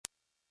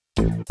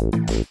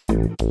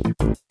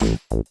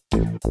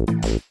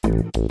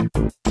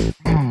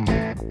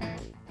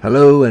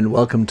Hello and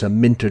welcome to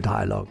Minter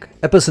Dialogue,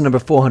 episode number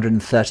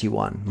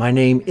 431. My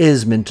name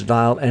is Minter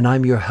Dial and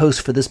I'm your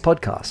host for this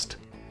podcast.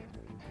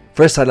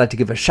 First, I'd like to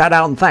give a shout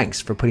out and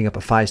thanks for putting up a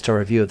 5-star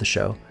review of the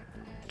show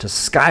to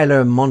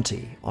Skylar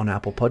Monty on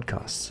Apple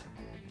Podcasts.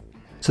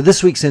 So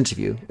this week's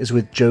interview is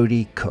with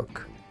Jody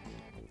Cook.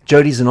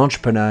 Jody's an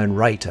entrepreneur and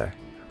writer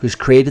who's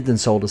created and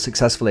sold a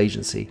successful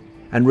agency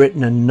and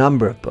written a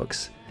number of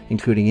books,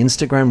 including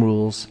Instagram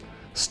Rules,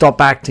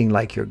 Stop Acting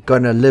Like You're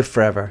Gonna Live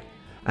Forever,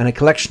 and a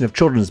collection of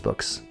children's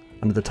books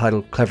under the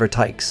title Clever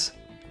Tykes.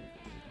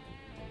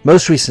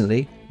 Most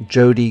recently,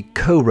 Jody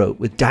co-wrote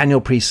with Daniel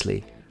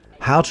Priestley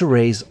How to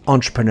Raise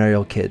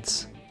Entrepreneurial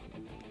Kids.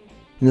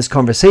 In this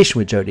conversation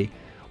with Jody,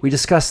 we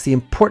discuss the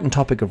important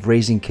topic of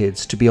raising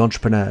kids to be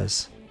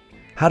entrepreneurs,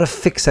 how to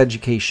fix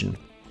education,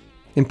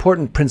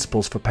 important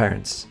principles for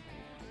parents,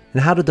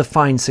 and how to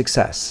define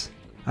success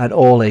at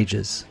all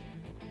ages.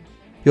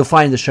 You'll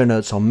find the show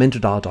notes on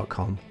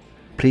minterdial.com.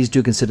 Please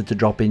do consider to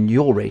drop in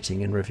your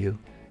rating and review.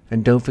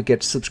 And don't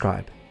forget to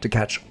subscribe to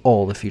catch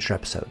all the future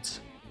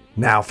episodes.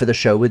 Now for the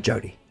show with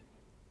Jody.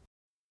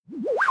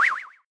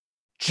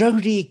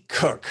 Jody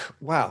Cook.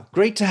 Wow,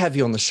 great to have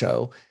you on the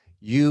show.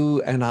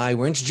 You and I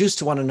were introduced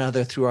to one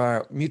another through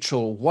our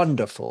mutual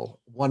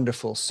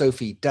wonderful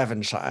Sophie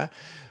Devonshire.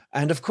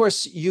 And of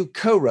course, you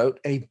co-wrote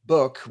a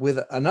book with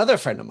another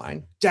friend of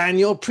mine,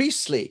 Daniel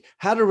Priestley,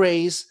 How to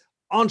Raise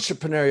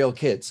Entrepreneurial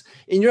Kids.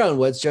 In your own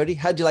words, Jody,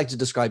 how do you like to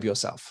describe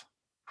yourself?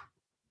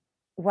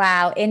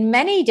 Wow, in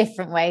many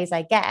different ways,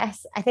 I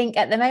guess. I think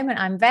at the moment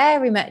I'm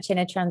very much in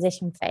a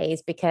transition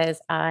phase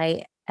because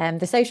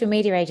the social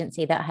media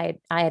agency that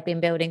I had been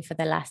building for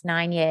the last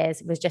 9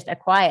 years was just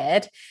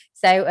acquired.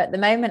 So at the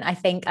moment, I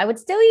think I would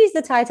still use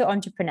the title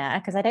entrepreneur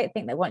because I don't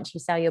think that once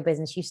you sell your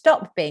business, you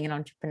stop being an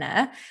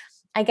entrepreneur.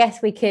 I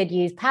guess we could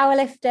use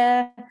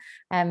powerlifter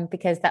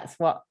because that's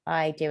what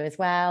I do as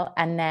well.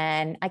 And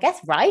then I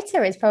guess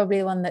writer is probably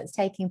the one that's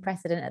taking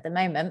precedent at the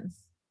moment.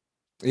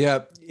 Yeah,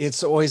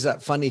 it's always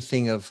that funny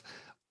thing of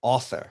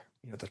author,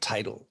 the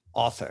title,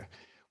 author.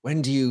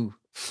 When do you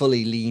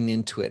fully lean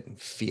into it and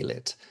feel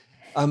it?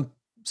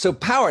 So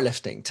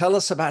powerlifting, tell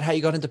us about how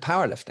you got into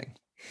powerlifting.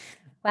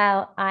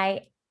 Well,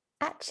 I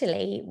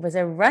actually was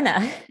a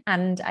runner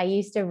and I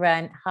used to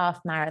run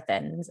half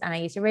marathons and I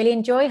used to really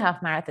enjoy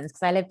half marathons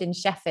because I lived in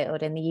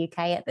Sheffield in the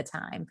UK at the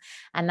time.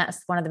 And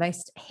that's one of the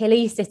most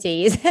hilly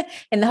cities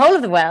in the whole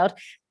of the world.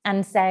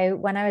 And so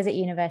when I was at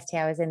university,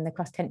 I was in the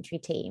cross-country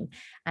team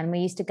and we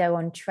used to go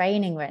on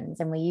training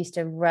runs and we used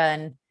to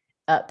run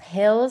up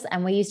hills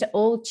and we used to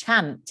all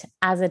chant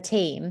as a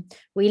team,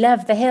 "We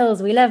love the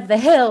hills, we love the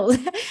hills."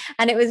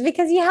 And it was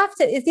because you have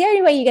to, it's the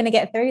only way you're going to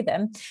get through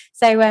them.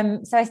 So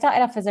I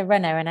started off as a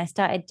runner and I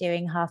started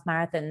doing half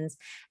marathons.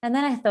 And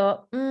then I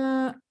thought,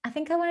 I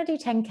think I want to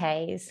do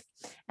 10Ks.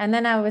 And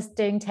then I was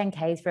doing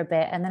 10Ks for a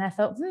bit. And then I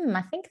thought,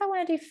 I think I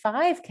want to do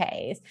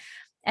 5Ks.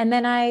 And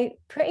then I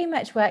pretty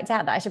much worked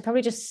out that I should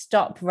probably just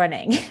stop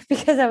running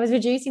because I was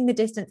reducing the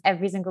distance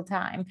every single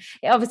time.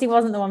 It obviously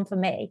wasn't the one for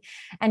me.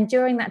 And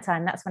during that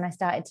time, that's when I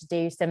started to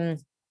do some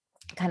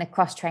kind of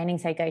cross training.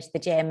 So go to the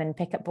gym and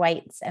pick up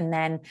weights. And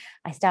then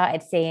I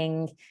started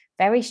seeing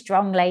very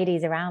strong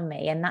ladies around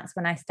me. And that's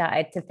when I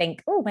started to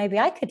think, oh, maybe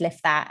I could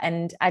lift that.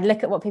 And I'd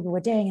look at what people were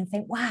doing and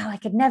think, wow, I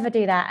could never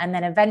do that. And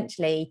then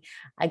eventually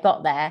I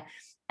got there.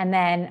 And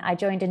then I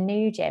joined a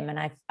new gym and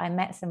I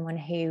met someone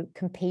who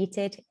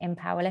competed in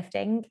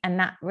powerlifting. And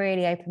that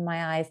really opened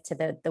my eyes to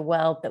the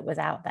world that was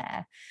out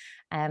there.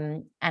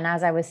 And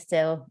as I was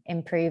still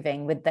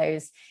improving with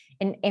those,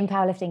 in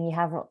powerlifting, you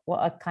have what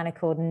are kind of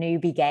called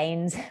newbie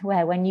gains,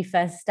 where when you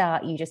first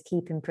start, you just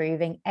keep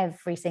improving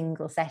every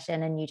single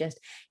session and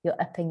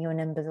you're upping your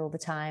numbers all the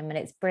time. And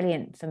it's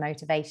brilliant for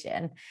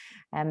motivation.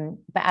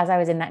 But as I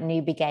was in that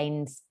newbie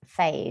gains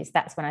phase,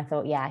 that's when I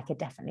thought, yeah, I could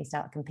definitely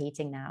start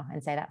competing now.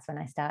 And so that's when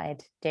I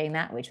started doing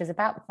that, which was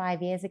about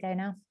 5 years ago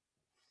now.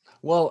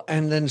 Well,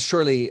 and then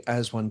surely,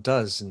 as one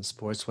does in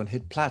sports, one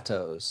hit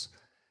plateaus.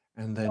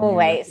 And then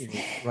always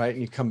right,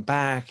 and you come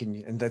back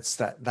and that's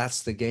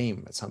the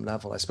game at some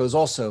level. I suppose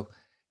also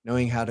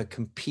knowing how to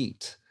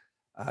compete.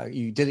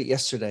 You did it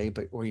yesterday,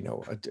 or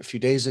a few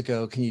days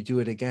ago. Can you do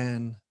it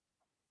again?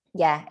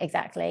 Yeah,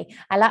 exactly.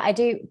 I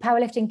do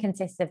powerlifting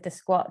consists of the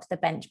squat, the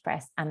bench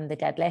press, and the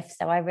deadlift.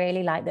 So I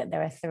really like that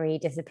there are 3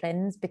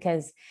 disciplines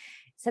because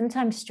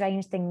sometimes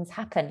strange things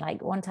happen.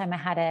 Like one time I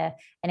had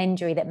an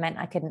injury that meant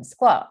I couldn't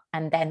squat,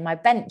 and then my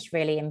bench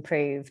really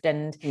improved.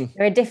 And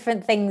there are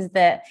different things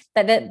that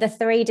the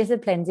 3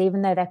 disciplines,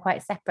 even though they're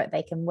quite separate,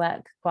 they can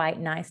work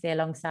quite nicely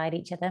alongside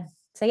each other.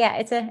 So yeah,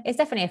 it's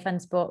definitely a fun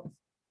sport.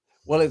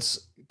 Well,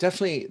 it's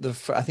definitely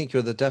I think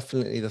you're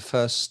definitely the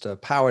first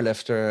power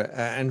lifter,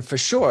 and for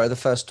sure the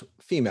first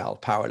female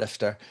power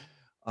lifter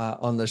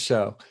on the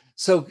show.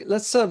 So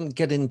let's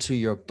get into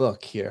your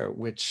book here,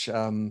 which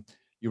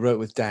you wrote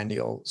with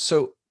Daniel.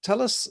 So tell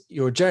us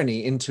your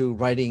journey into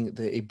writing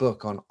a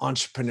book on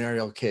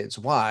entrepreneurial kids.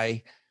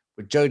 Why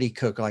would Jody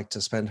Cook like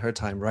to spend her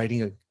time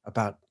writing a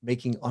about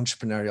making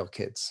entrepreneurial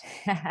kids?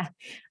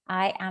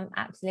 I am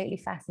absolutely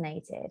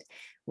fascinated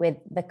with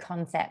the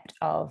concept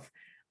of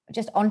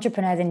just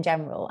entrepreneurs in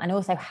general, and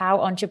also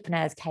how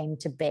entrepreneurs came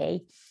to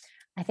be.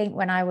 I think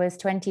when I was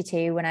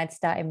 22, when I'd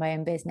started my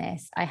own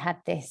business, I had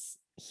this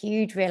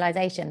huge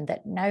realization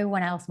that no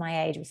one else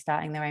my age was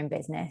starting their own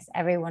business.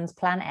 Everyone's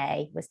plan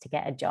A was to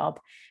get a job.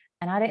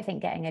 And I don't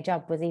think getting a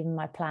job was even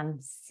my plan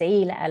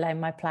C, let alone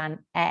my plan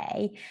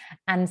A.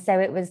 And so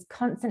it was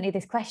constantly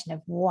this question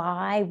of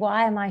why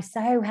am I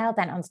so hell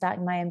bent on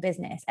starting my own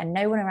business? And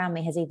no one around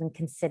me has even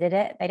considered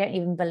it. They don't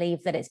even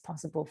believe that it's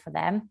possible for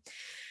them.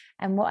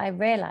 And what I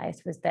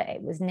realized was that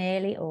it was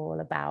nearly all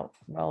about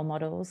role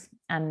models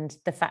and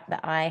the fact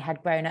that I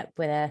had grown up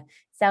with a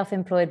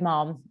self-employed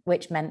mom,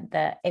 which meant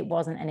that it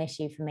wasn't an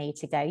issue for me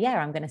to go, yeah,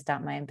 I'm going to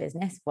start my own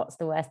business. What's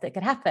the worst that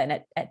could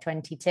happen at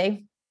 22?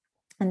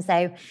 And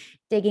so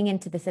digging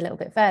into this a little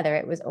bit further,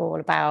 it was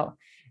all about,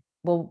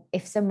 well,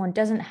 if someone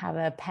doesn't have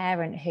a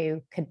parent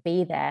who could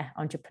be their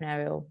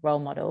entrepreneurial role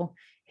model,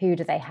 who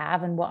do they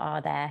have and what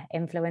are their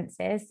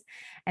influences?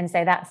 And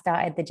so that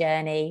started the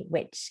journey,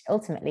 which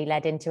ultimately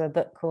led into a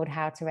book called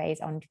How to Raise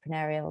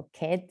Entrepreneurial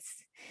Kids.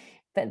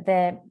 But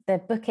the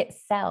book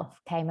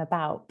itself came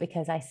about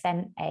because I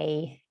sent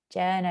a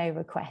journo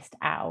request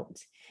out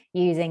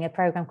using a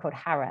program called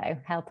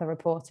Harrow, Help a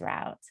Reporter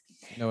Out.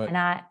 And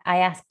I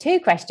asked two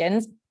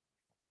questions.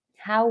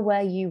 How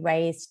were you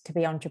raised to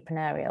be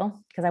entrepreneurial?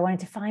 Because I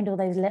wanted to find all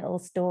those little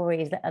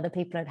stories that other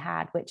people had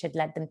had, which had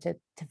led them to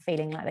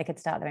feeling like they could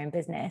start their own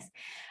business.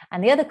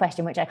 And the other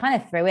question, which I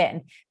kind of threw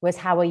in, was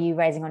how are you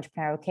raising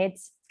entrepreneurial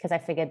kids? Because I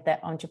figured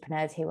that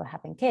entrepreneurs who were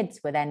having kids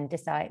were then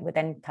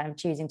kind of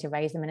choosing to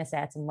raise them in a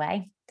certain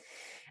way.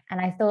 And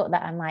I thought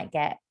that I might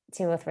get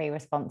 2 or 3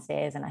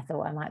 responses, and I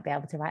thought I might be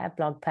able to write a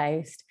blog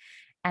post.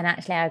 And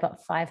actually I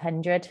got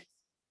 500.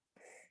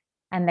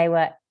 And they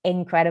were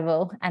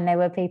incredible. And there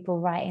were people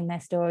writing their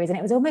stories. And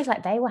it was almost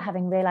like they were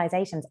having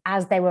realizations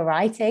as they were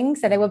writing.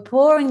 So they were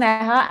pouring their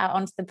heart out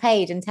onto the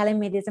page and telling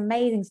me these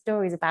amazing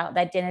stories about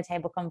their dinner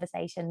table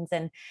conversations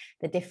and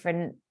the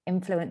different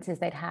influences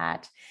they'd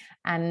had.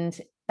 And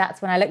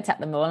that's when I looked at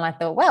them all and I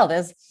thought, well,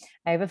 there's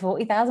over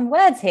 40,000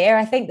 words here.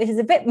 I think this is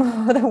a bit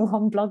more than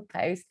one blog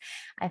post.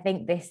 I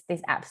think this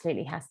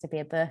absolutely has to be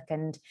a book.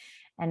 And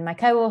my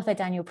co-author,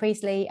 Daniel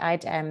Priestley,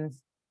 I'd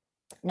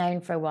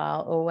known for a while,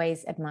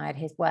 always admired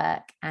his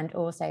work, and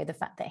also the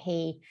fact that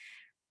he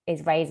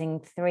is raising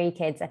 3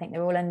 kids. I think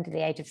they're all under the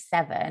age of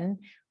 7,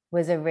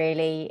 was a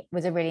really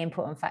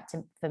important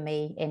factor for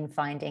me in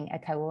finding a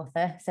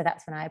co-author. So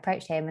that's when I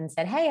approached him and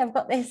said, hey, I've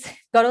got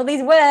all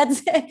these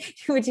words.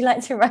 Would you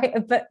like to write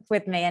a book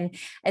with me? And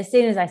as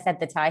soon as I said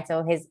the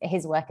title,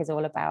 his work is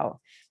all about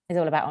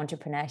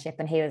entrepreneurship.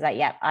 And he was like,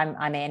 yeah,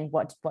 I'm in.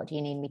 What do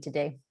you need me to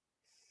do?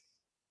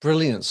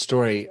 Brilliant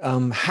story.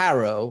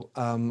 Harrow,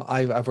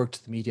 I've worked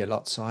with the media a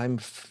lot, so I'm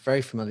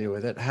very familiar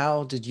with it.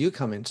 How did you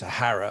come into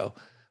Harrow?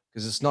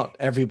 Because it's not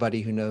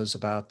everybody who knows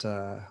about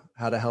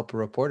how to help a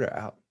reporter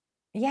out.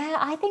 Yeah,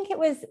 I think it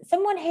was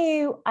someone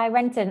who I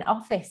rented an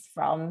office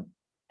from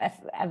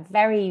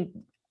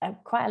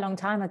quite a long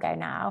time ago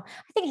now.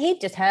 I think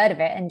he'd just heard of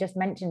it and just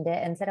mentioned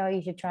it and said, oh,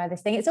 you should try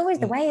this thing. It's always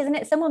the way, isn't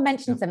it? Someone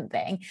mentioned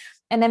something.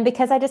 And then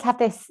because I just have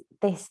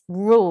this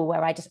rule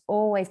where I just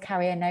always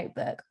carry a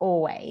notebook,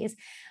 always,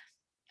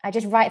 I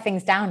just write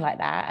things down like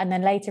that and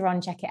then later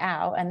on check it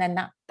out. And then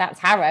that's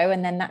Harrow.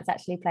 And then that's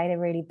actually played a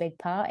really big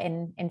part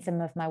in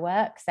some of my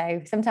work.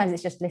 So sometimes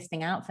it's just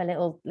listening out for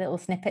little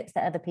snippets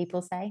that other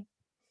people say.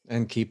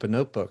 And keep a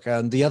notebook.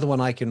 And the other one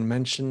I can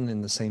mention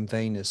in the same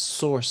vein is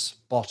Source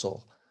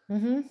Bottle.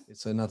 Mm-hmm.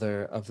 It's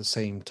another of the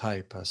same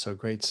type. So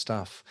great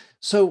stuff.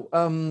 So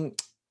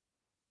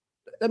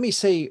let me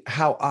say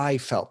how I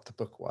felt the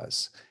book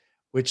was,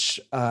 which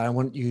I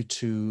want you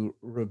to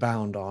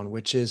rebound on,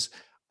 which is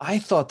I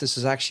thought this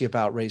is actually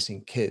about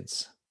raising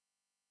kids.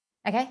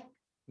 Okay.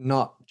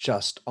 Not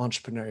just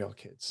entrepreneurial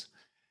kids.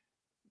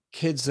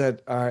 Kids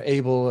that are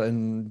able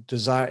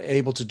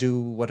to do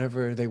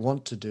whatever they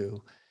want to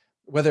do,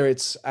 whether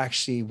it's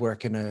actually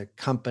work in a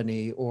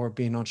company or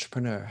be an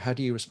entrepreneur. How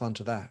do you respond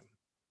to that?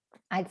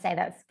 I'd say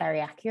that's very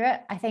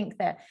accurate. I think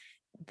that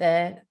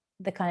the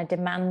kind of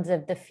demands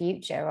of the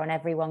future on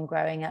everyone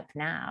growing up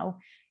now,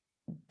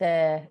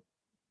 the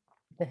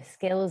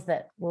skills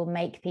that will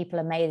make people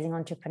amazing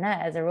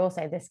entrepreneurs are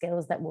also the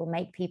skills that will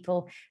make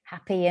people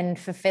happy and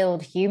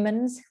fulfilled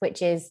humans,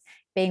 which is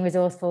being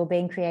resourceful,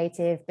 being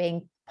creative,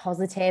 being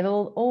positive,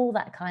 all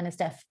that kind of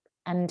stuff,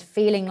 and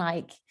feeling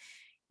like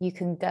you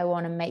can go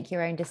on and make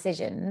your own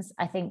decisions.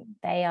 I think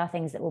they are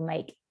things that will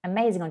make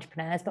amazing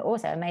entrepreneurs, but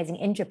also amazing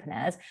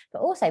intrapreneurs,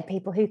 but also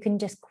people who can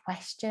just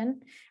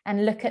question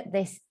and look at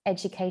this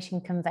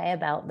education conveyor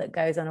belt that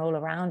goes on all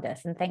around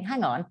us and think,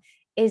 hang on,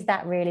 is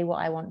that really what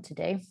I want to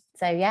do?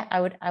 So yeah,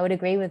 I would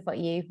agree with what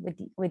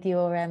with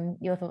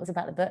your thoughts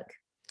about the book.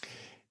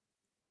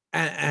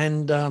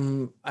 And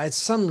at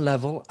some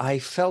level, I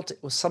felt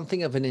it was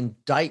something of an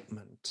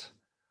indictment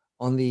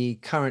on the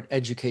current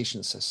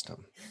education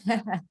system.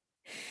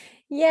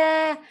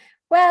 Yeah,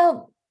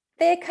 well,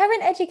 the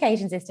current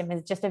education system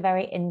is just a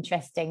very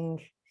interesting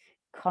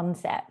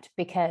concept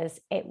because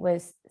it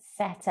was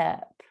set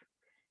up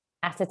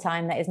at a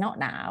time that is not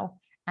now,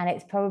 and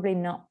it's probably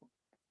not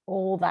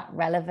all that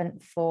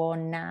relevant for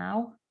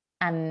now.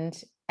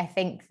 And I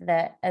think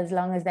that as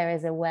long as there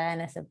is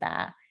awareness of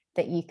that,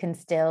 that you can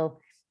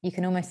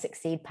almost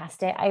succeed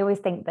past it. I always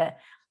think that,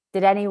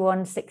 did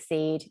anyone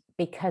succeed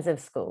because of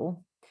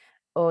school,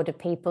 or do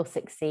people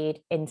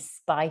succeed in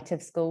spite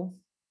of school?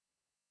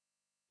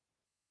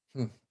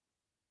 Hmm.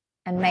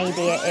 And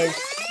maybe it is.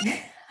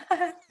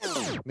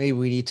 Maybe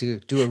we need to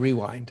do a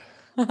rewind.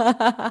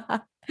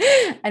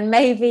 And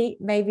maybe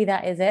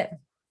that is it.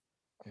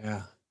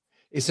 Yeah.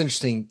 It's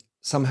interesting.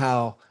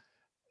 Somehow,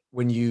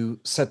 when you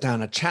set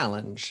down a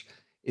challenge,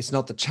 it's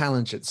not the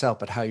challenge itself,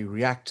 but how you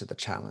react to the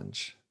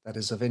challenge that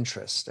is of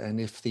interest. And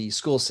if the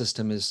school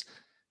system is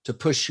to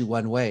push you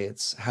one way,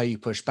 it's how you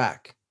push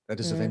back that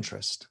is of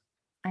interest.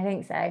 I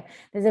think so.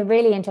 There's a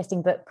really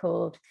interesting book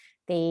called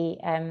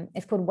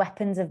it's called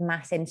Weapons of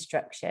Mass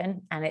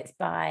Instruction, and it's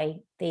by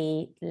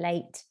the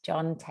late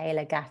John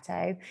Taylor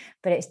Gatto,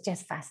 but it's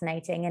just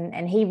fascinating.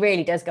 And he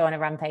really does go on a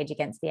rampage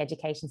against the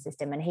education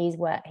system. And he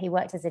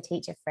worked as a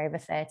teacher for over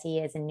 30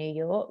 years in New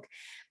York.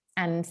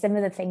 And some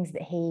of the things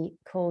that he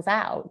calls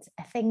out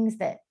are things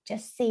that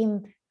just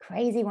seem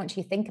crazy once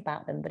you think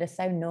about them, but are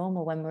so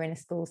normal when we're in a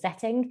school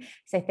setting.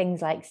 So things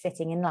like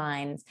sitting in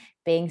lines,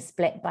 being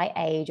split by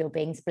age or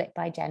being split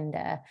by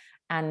gender,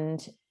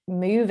 and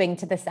moving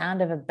to the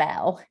sound of a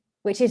bell,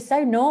 which is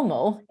so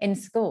normal in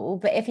school.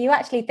 But if you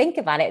actually think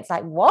about it, it's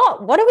like, what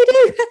do we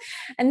do?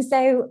 And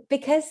so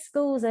because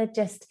schools are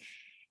just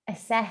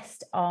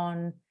assessed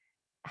on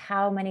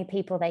how many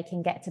people they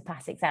can get to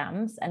pass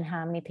exams and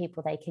how many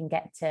people they can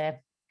get to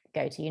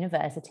go to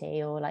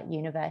university, or like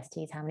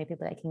universities, how many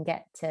people they can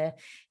get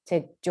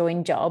to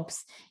join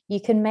jobs, you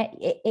can make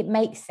it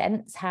makes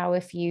sense how,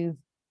 if you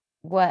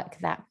work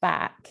that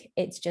back,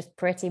 it's just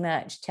pretty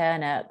much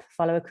turn up,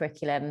 follow a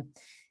curriculum,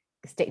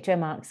 stick to a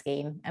mark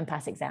scheme, and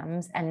pass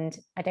exams. And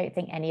I don't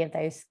think any of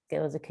those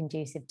skills are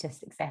conducive to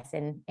success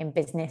in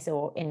business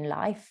or in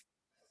life.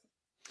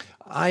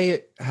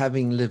 I,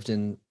 having lived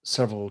in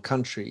several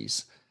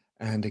countries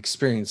and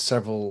experienced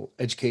several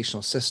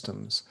educational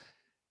systems,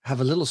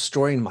 have a little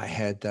story in my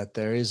head that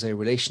there is a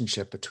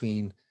relationship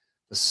between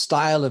the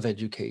style of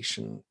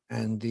education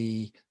and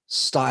the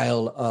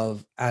style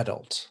of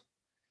adult,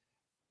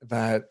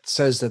 that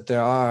says that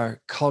there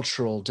are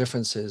cultural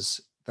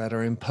differences that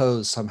are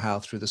imposed somehow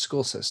through the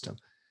school system.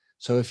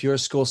 So if your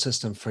school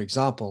system, for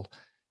example,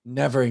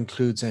 never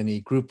includes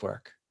any group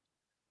work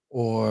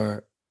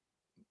or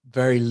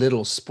very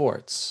little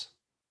sports,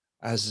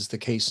 as is the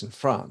case in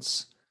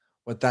France,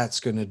 what that's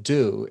going to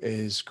do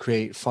is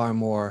create far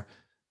more,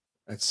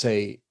 let's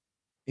say,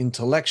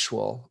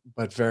 intellectual,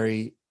 but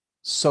very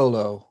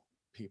solo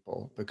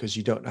people, because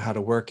you don't know how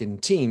to work in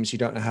teams. You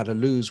don't know how to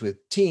lose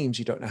with teams.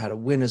 You don't know how to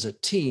win as a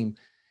team.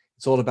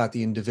 It's all about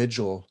the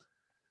individual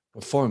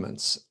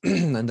performance.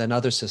 And then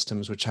other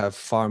systems which have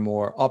far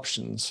more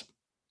options.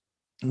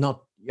 I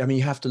mean,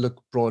 you have to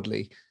look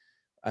broadly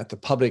at the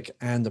public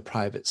and the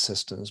private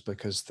systems,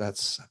 because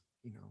that's,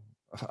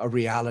 a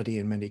reality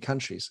in many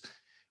countries,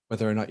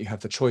 whether or not you have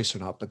the choice or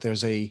not. But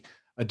there's a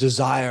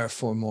desire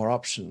for more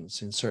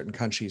options in certain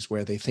countries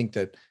where they think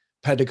that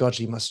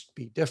pedagogy must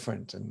be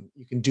different and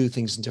you can do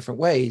things in different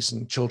ways,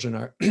 and children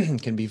are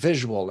can be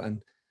visual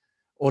and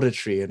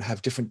auditory and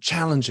have different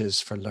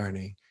challenges for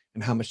learning.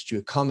 And how much do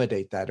you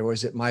accommodate that? Or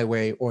is it my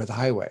way or the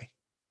highway?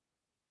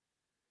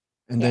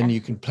 And then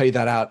you can play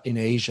that out in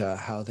Asia,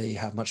 how they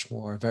have much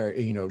more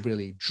very,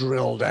 really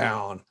drill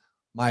down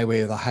my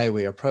way or the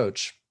highway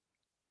approach.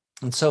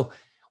 And so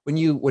when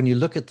you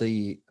look at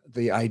the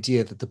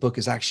idea that the book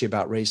is actually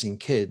about raising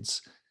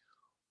kids,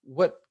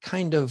 what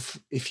kind of,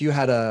 if you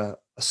had a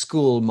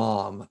school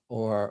mom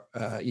or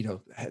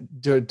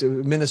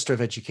minister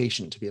of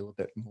education, to be a little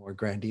bit more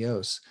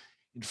grandiose,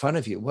 in front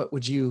of you, what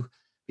would you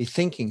be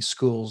thinking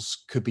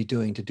schools could be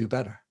doing to do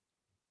better?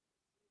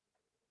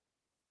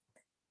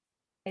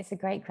 It's a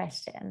great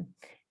question.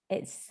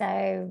 I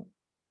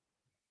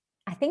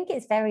think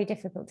it's very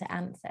difficult to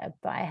answer,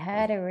 but I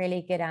heard a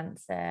really good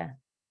answer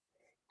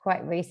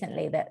quite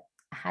recently that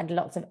had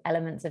lots of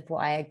elements of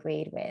what I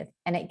agreed with.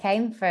 And it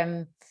came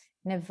from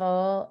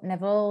Naval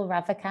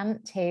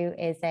Ravikant, who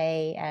is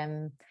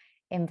a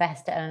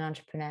investor and an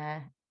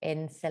entrepreneur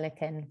in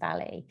Silicon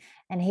Valley.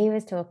 And he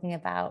was talking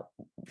about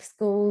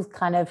schools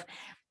kind of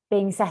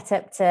being set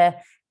up to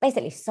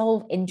basically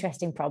solve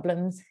interesting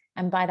problems.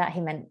 And by that,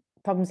 he meant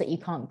problems that you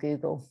can't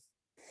Google.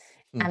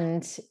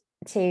 And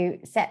to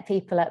set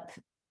people up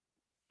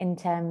in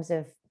terms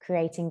of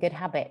creating good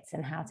habits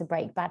and how to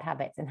break bad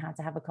habits and how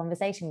to have a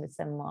conversation with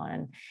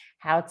someone,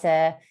 how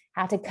to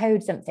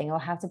code something, or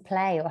how to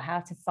play, or how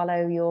to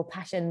follow your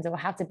passions, or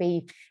how to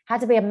be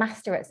a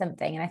master at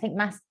something. And I think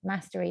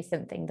mastery is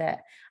something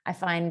that I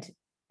find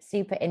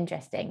super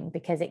interesting,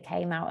 because it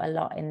came out a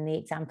lot in the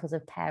examples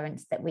of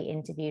parents that we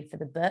interviewed for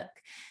the book.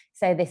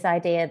 So this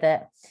idea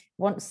that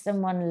once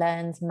someone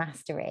learns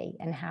mastery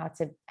and how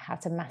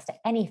to master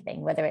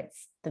anything, whether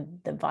it's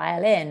the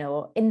violin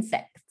or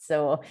insects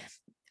or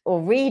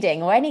or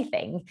reading or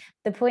anything.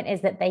 The point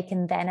is that they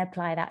can then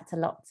apply that to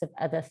lots of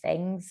other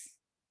things.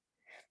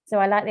 So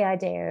I like the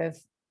idea of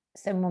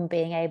someone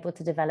being able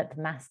to develop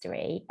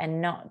mastery and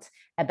not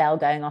a bell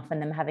going off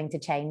and them having to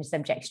change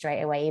subject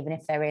straight away, even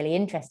if they're really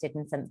interested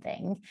in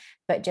something,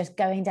 but just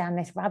going down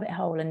this rabbit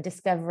hole and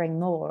discovering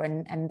more,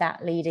 and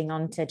that leading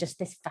on to just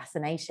this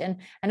fascination,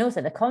 and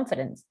also the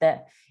confidence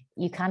that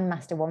you can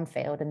master one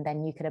field and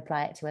then you could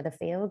apply it to other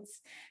fields.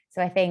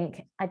 So I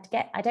think I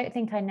don't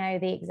think I know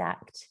the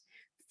exact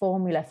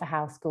formula for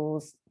how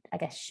schools, I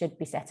guess, should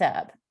be set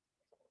up,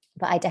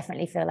 but I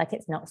definitely feel like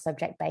it's not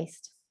subject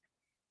based.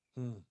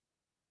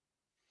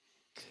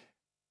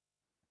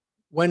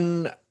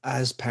 When,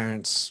 as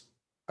parents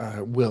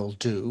will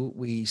do,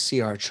 we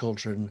see our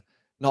children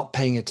not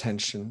paying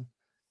attention,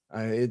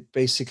 it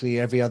basically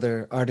every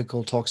other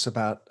article talks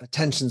about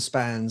attention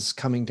spans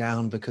coming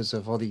down because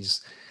of all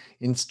these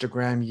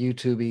Instagram,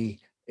 YouTube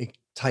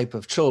type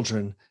of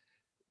children.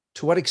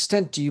 To what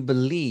extent do you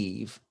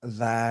believe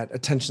that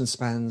attention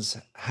spans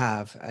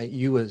have,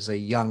 you as a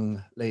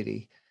young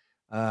lady,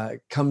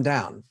 come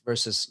down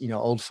versus,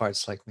 old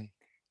farts like me?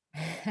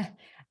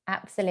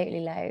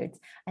 Absolutely loads.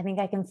 I think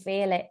I can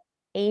feel it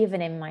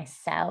even in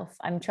myself.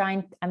 I'm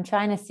trying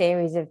a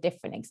series of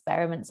different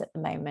experiments at the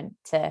moment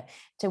to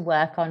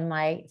work on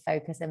my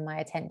focus and my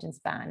attention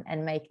span,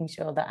 and making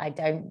sure that I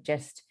don't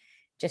just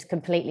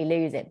completely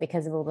lose it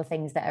because of all the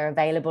things that are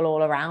available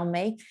all around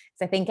me.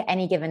 So I think at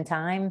any given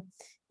time,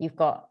 you've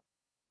got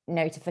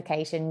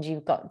notifications,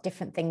 you've got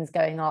different things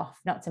going off,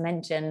 not to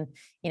mention,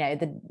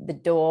 the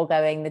door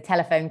going, the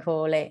telephone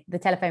calling, the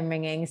telephone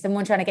ringing,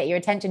 someone trying to get your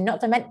attention,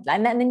 not to mention,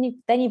 and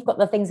then you've got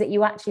the things that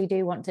you actually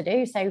do want to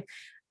do. So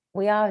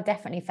we are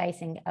definitely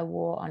facing a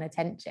war on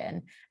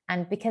attention.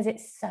 And because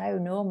it's so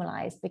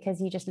normalized,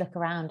 because you just look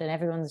around and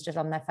everyone's just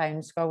on their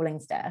phone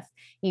scrolling stuff,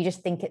 you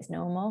just think it's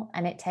normal,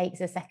 and it takes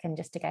a second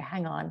just to go,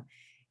 hang on,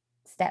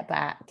 step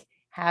back,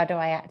 how do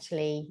I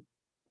actually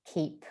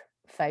keep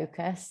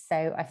focus?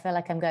 So I feel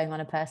like I'm going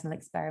on a personal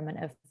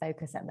experiment of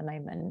focus at the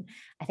moment.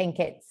 I think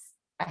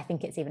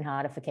it's even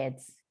harder for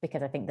kids,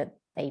 because I think that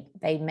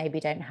they maybe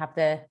don't have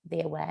the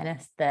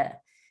awareness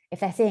that if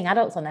they're seeing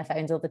adults on their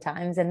phones all the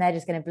times, and they're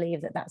just going to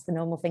believe that that's the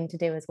normal thing to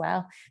do as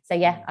well. So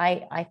yeah,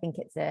 I think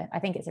it's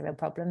a real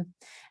problem.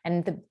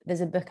 And there's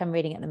a book I'm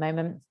reading at the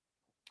moment,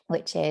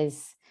 which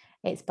is,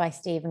 it's by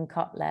Stephen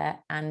Kotler,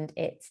 and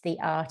it's The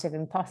Art of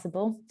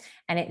Impossible.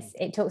 And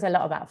it talks a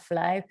lot about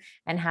flow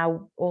and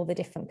how all the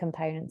different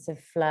components of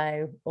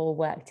flow all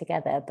work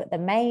together. But the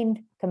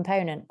main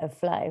component of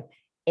flow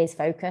is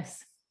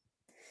focus.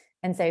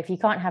 And so if you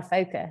don't have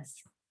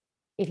focus,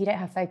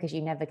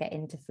 you never get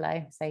into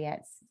flow. So yeah,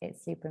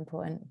 it's super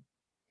important.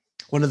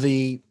 One of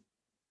the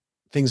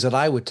things that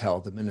I would tell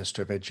the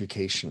Minister of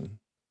Education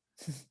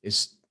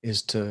is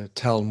to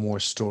tell more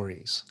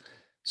stories.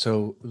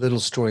 So little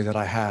story that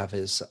I have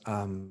is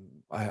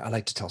I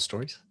like to tell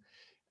stories,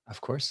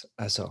 of course.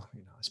 So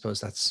I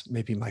suppose that's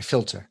maybe my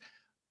filter.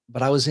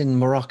 But I was in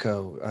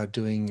Morocco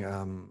doing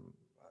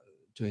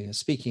a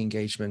speaking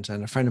engagement,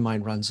 and a friend of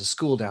mine runs a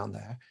school down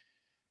there.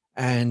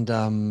 And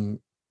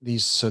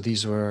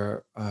these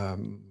were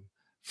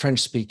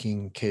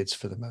French-speaking kids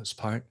for the most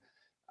part,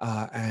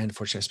 and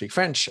fortunately, I speak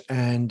French.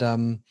 And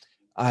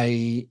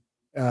I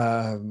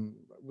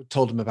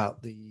told him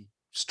about the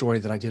story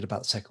that I did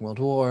about the Second World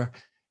War,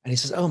 and he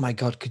says, "Oh my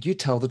God, could you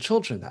tell the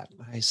children that?"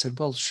 I said,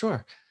 "Well,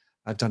 sure.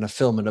 I've done a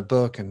film and a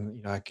book,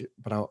 and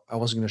but I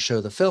wasn't going to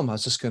show the film. I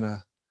was just going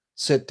to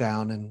sit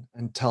down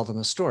and tell them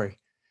a story."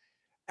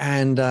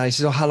 And he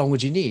said, "Oh, how long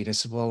would you need?" I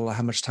said, "Well,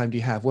 how much time do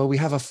you have?" "Well, we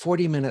have a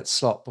 40-minute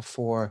slot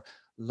before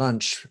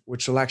lunch,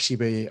 which will actually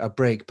be a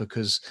break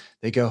because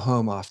they go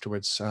home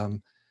afterwards.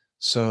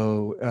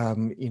 So,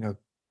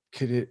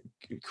 could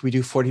we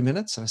do 40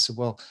 minutes?" And I said,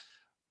 "Well,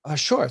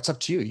 sure, it's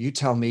up to you. You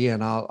tell me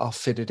and I'll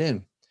fit it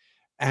in."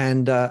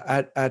 And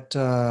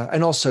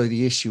and also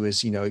the issue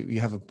is, you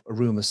have a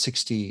room of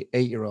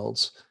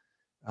 68-year-olds.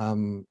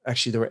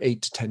 Actually, there were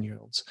 8 to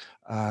 10-year-olds.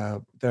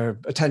 Their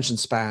attention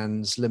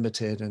spans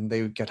limited, and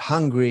they would get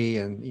hungry,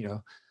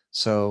 and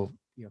so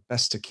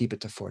best to keep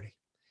it to 40.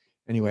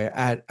 Anyway,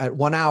 at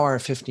 1 hour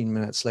 15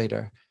 minutes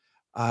later,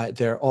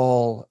 they're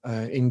all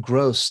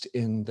engrossed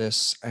in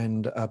this,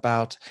 and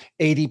about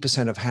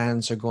 80% of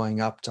hands are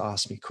going up to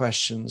ask me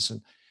questions.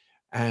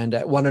 And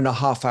at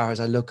 1.5 hours,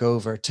 I look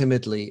over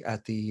timidly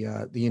at the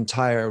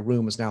entire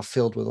room is now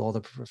filled with all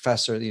the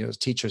professors,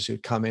 teachers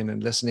who'd come in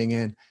and listening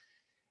in.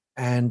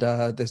 And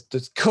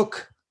the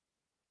cook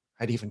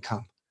had even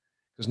come,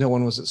 because no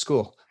one was at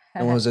school.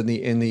 No one was in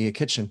the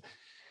kitchen.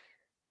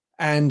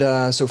 And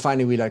so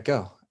finally we let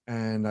go.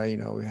 And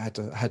we had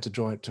to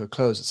draw it to a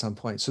close at some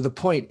point. So the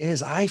point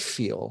is, I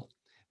feel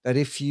that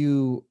if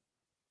you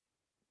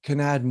can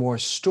add more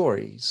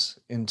stories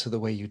into the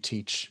way you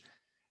teach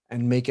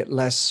and make it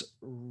less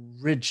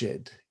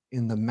rigid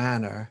in the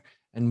manner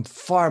and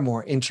far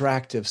more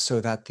interactive,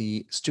 so that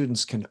the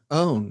students can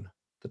own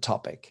the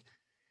topic,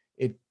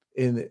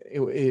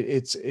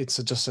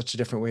 it's just such a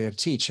different way to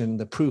teach. And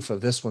the proof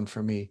of this one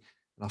for me,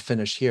 and I'll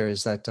finish here,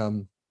 is that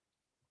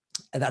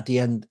And at the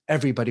end,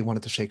 everybody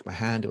wanted to shake my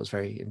hand. It was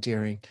very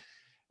endearing.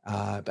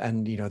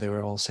 And, they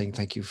were all saying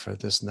thank you for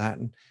this and that.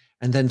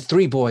 And then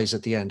three boys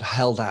at the end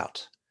held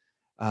out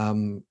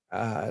to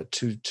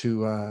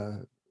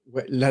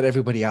let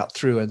everybody out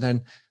through. And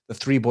then the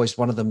three boys,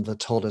 one of them that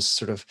told us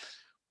sort of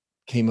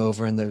came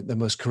over, and the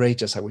most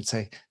courageous, I would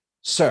say,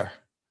 "Sir,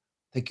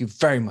 thank you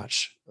very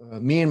much.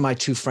 Me and my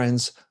two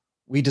friends,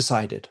 we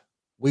decided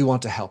we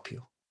want to help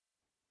you."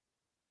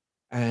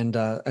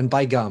 And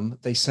by gum,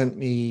 they sent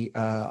me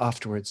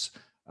afterwards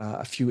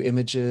a few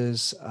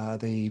images.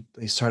 They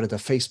started a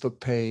Facebook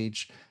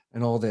page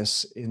and all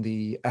this in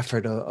the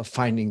effort of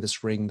finding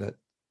this ring that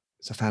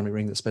it's a family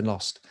ring that's been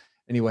lost.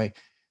 Anyway,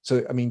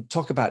 so I mean,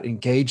 talk about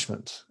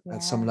engagement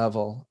at some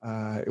level.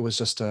 It was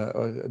just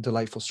a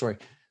delightful story.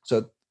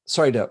 So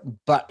sorry to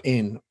butt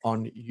in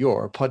on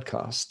your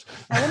podcast.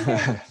 I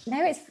wonder,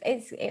 no,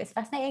 it's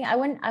fascinating.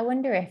 I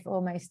wonder if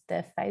almost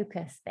the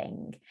focus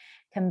thing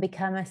can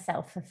become a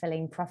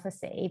self-fulfilling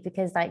prophecy,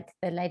 because like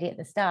the lady at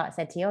the start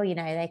said to you,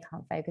 they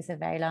can't focus for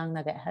very long,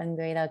 they'll get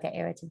hungry, they'll get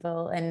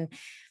irritable. And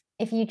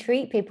if you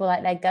treat people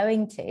like they're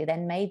going to,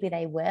 then maybe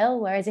they will.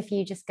 Whereas if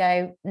you just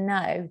go,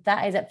 no,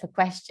 that is up for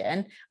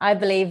question, I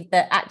believe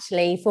that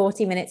actually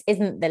 40 minutes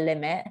isn't the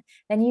limit,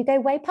 then you go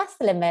way past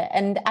the limit.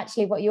 And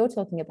actually what you're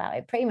talking about,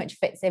 it pretty much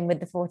fits in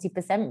with the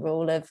 40%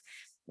 rule of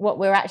what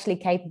we're actually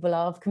capable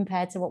of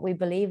compared to what we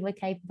believe we're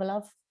capable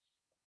of.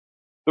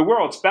 The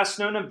world's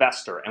best-known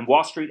investor and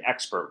Wall Street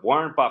expert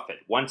Warren Buffett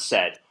once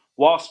said,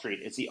 "Wall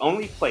Street is the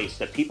only place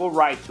that people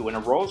ride to in a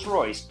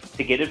Rolls-Royce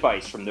to get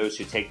advice from those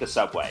who take the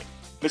subway."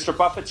 Mr.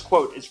 Buffett's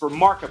quote is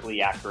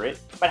remarkably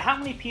accurate, but how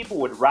many people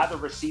would rather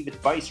receive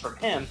advice from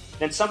him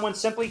than someone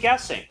simply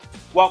guessing?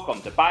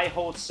 Welcome to Buy,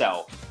 Hold,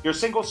 Sell, your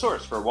single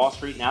source for Wall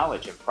Street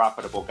knowledge and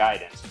profitable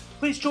guidance.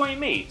 Please join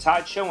me,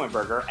 Todd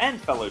Schoenberger, and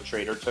fellow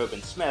trader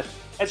Tobin Smith,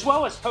 as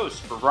well as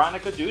host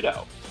Veronica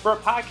Dudo, for a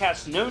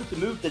podcast known to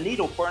move the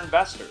needle for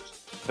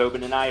investors.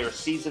 Tobin and I are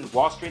seasoned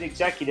Wall Street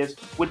executives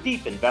with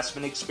deep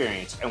investment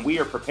experience, and we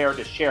are prepared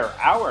to share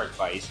our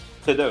advice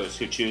to those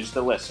who choose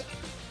to listen.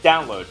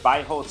 Download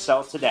Buy, Hold,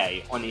 Sell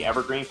today on the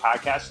Evergreen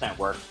Podcast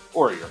Network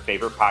or your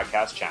favorite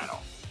podcast channel.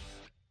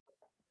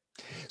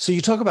 So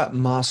you talk about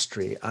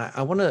mastery.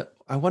 I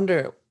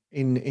wonder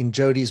in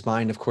Jody's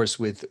mind, of course,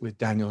 with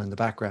Daniel in the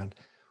background,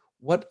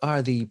 what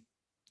are the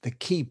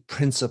key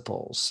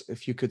principles,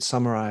 if you could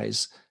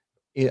summarize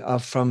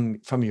from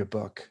your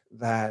book,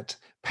 that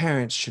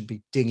parents should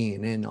be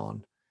digging in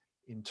on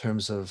in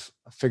terms of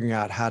figuring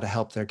out how to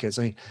help their kids?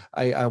 I mean,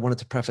 I wanted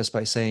to preface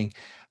by saying,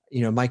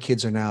 my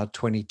kids are now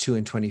 22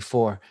 and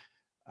 24.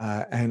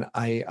 And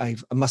I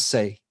must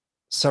say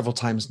several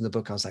times in the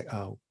book, I was like,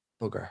 oh,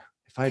 booger,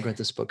 if I had read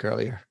this book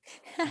earlier.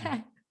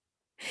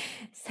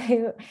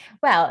 So,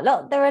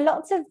 well, there are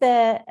lots of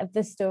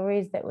the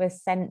stories that were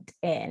sent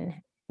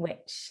in,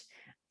 which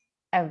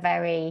are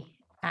very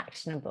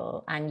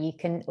actionable, and you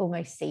can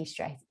almost see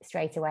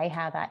straight away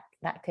how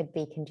that could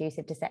be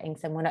conducive to setting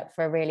someone up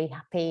for a really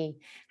happy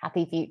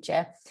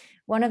future.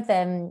 One of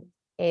them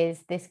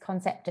is this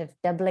concept of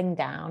doubling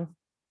down.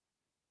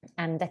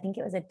 And I think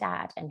it was a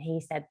dad, and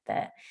he said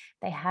that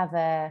they have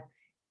a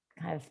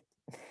kind of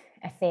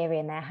a theory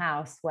in their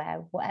house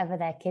where whatever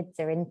their kids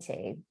are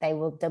into, they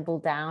will double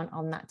down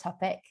on that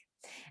topic.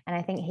 And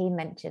I think he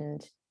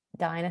mentioned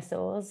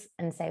dinosaurs,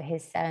 and so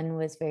his son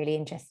was really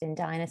interested in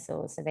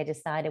dinosaurs, so they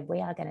decided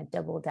we are going to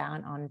double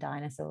down on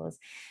dinosaurs.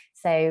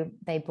 So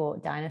they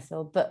bought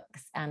dinosaur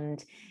books,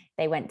 and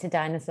they went to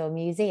dinosaur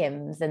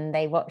museums, and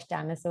they watched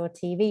dinosaur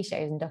TV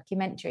shows and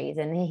documentaries,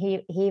 and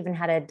he even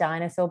had a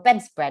dinosaur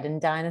bedspread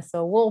and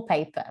dinosaur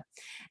wallpaper.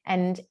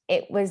 And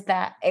it was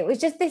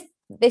just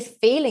this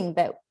feeling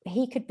that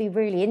he could be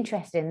really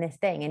interested in this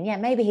thing. And yeah,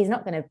 maybe he's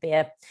not going to be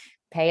a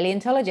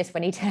paleontologist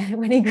when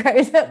he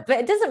grows up, but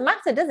it doesn't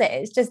matter, does it?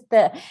 It's just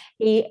that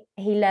he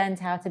learned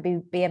how to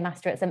be a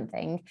master at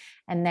something,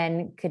 and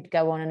then could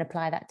go on and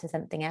apply that to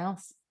something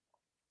else.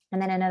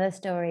 And then another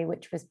story,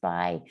 which was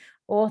by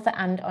author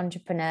and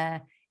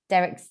entrepreneur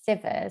Derek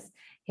Sivers,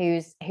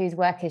 whose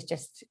work is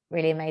just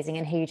really amazing,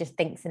 and who just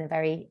thinks in a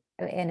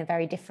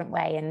very different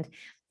way. And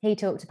he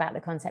talked about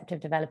the concept of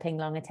developing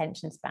long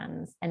attention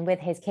spans. And with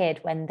his kid,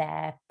 when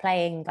they're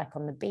playing like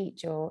on the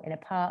beach or in a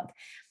park,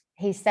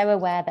 he's so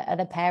aware that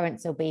other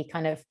parents will be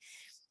kind of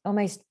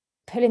almost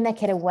pulling their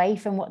kid away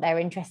from what they're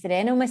interested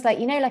in, almost like,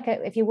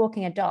 if you're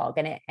walking a dog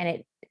and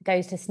it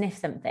goes to sniff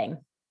something,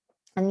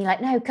 and you're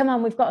like, no, come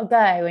on, we've got to go,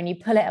 and you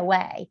pull it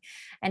away.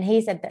 And he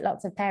said that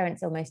lots of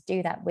parents almost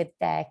do that with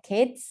their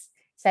kids.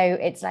 So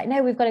it's like,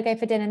 no, we've got to go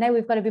for dinner. No,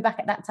 we've got to be back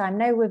at that time.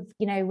 No,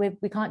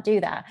 we can't do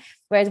that.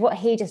 Whereas what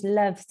he just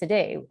loves to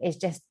do is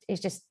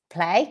just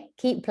play,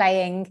 keep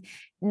playing,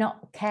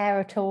 not care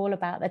at all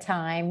about the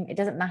time. It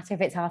doesn't matter if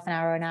it's half an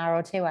hour, an hour,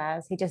 or 2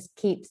 hours. He just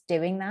keeps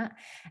doing that.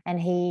 And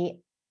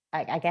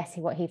I guess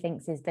what he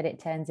thinks is that it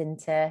turns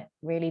into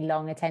really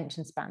long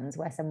attention spans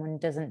where someone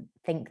doesn't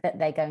think that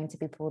they're going to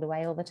be pulled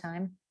away all the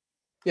time.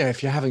 Yeah,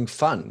 if you're having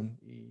fun,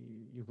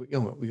 you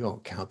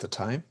won't count the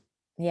time.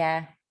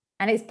 Yeah.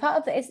 And it's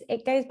part of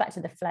it goes back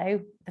to the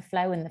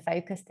flow and the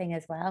focus thing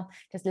as well.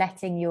 Just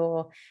letting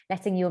your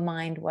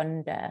mind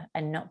wander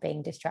and not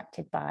being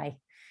distracted by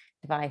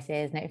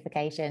devices,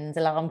 notifications,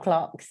 alarm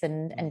clocks,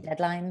 and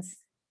deadlines.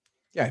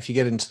 Yeah, if you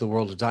get into the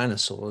world of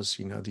dinosaurs,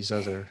 these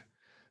other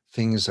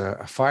things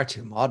are far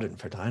too modern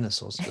for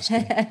dinosaurs. Just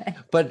kidding.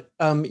 But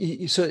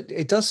so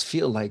it does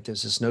feel like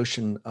there's this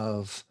notion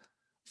of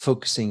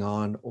focusing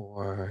on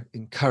or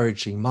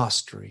encouraging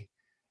mastery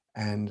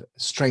and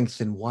strength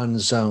in one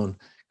zone.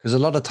 Because a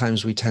lot of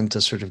times we tend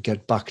to sort of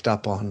get bucked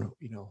up on,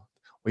 well,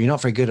 you're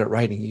not very good at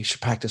writing. You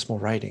should practice more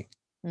writing.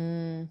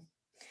 Mm.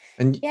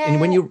 And Yeah. and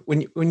when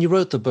you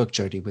wrote the book,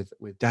 Jody, with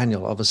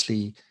Daniel,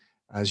 obviously,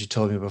 as you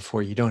told me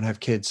before, you don't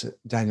have kids.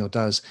 Daniel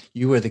does.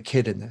 You were the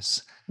kid in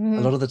this. Mm-hmm.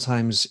 A lot of the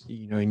times,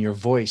 in your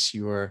voice,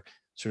 you are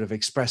sort of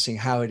expressing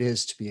how it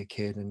is to be a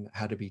kid and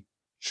how to be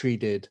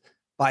treated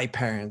by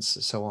parents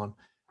and so on.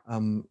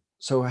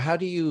 So how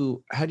do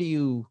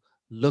you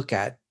look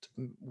at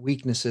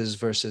weaknesses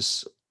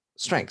versus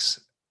strengths?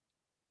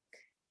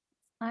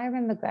 I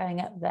remember growing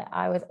up that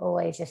I was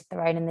always just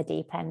thrown in the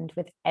deep end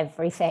with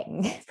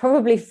everything.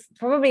 probably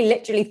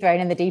literally thrown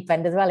in the deep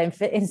end as well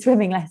in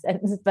swimming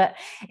lessons. But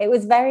it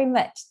was very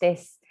much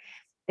this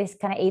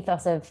kind of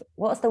ethos of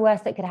what's the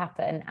worst that could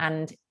happen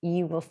and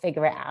you will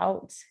figure it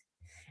out.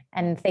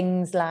 And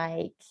things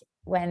like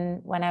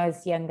when I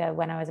was younger,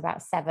 when I was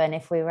about 7,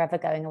 if we were ever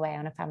going away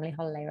on a family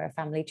holiday or a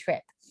family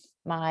trip,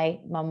 my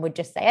mum would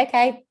just say,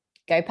 okay,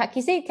 go pack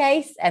your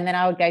suitcase. And then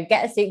I would go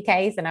get a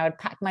suitcase and I would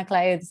pack my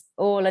clothes,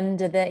 all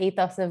under the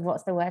ethos of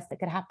what's the worst that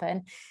could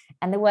happen.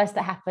 And the worst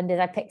that happened is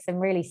I picked some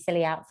really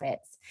silly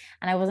outfits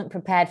and I wasn't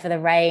prepared for the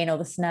rain or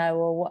the snow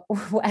or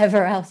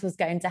whatever else was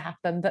going to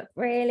happen. But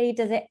really,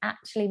 does it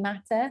actually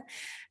matter?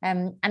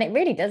 And it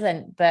really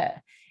doesn't. But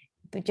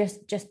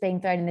just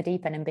being thrown in the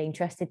deep end and being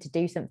trusted to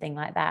do something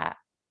like that,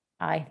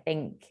 I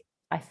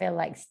feel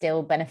like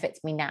still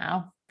benefits me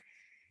now,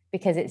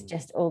 because it's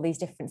just all these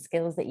different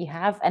skills that you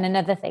have. And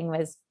another thing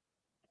was,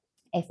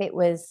 if it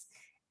was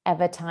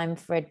ever time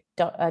for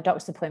a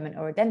doctor's appointment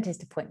or a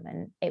dentist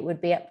appointment, it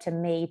would be up to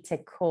me to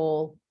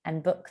call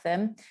and book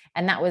them.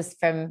 And that was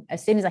from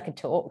as soon as I could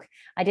talk.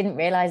 I didn't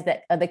realize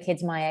that other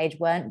kids my age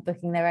weren't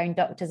booking their own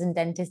doctors and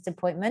dentist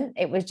appointment.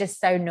 It was just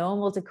so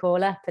normal to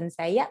call up and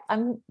say, yep,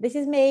 this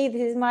is me,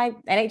 this is my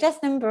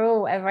NHS number,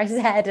 or whatever I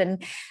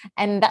said.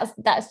 And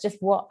that's just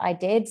what I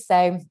did.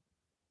 So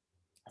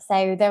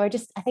there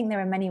I think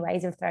there are many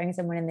ways of throwing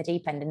someone in the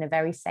deep end in a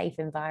very safe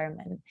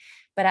environment,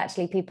 but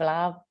actually people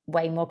are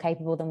way more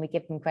capable than we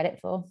give them credit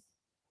for.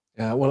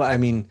 Yeah, well, I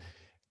mean,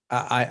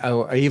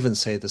 I even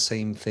say the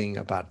same thing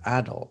about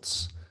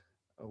adults.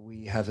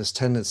 We have this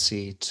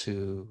tendency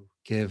to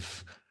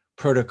give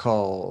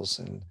protocols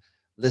and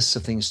lists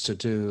of things to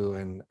do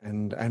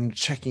and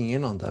checking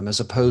in on them, as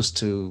opposed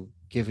to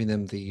giving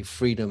them the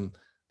freedom,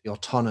 the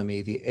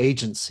autonomy, the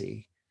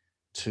agency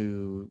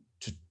to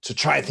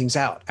try things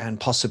out and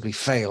possibly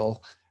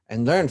fail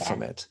and learn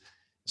from it.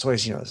 It's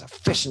always, there's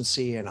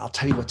efficiency and I'll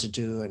tell you what to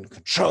do and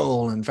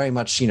control and very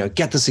much,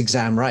 get this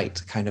exam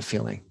right kind of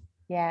feeling.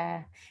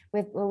 Yeah.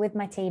 With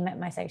my team at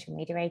my social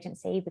media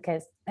agency,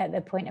 because at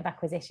the point of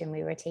acquisition,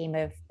 we were a team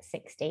of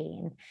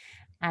 16.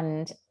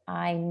 And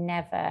I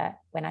never,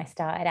 when I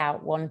started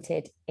out,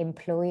 wanted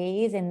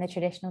employees in the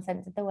traditional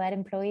sense of the word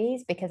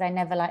employees, because I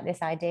never liked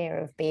this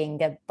idea of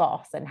being a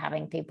boss and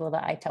having people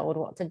that I told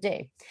what to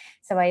do.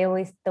 So I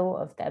always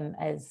thought of them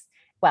as,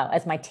 well,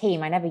 as my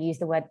team. I never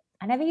used the word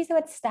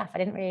staff. I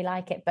didn't really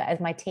like it, but as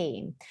my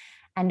team.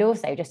 And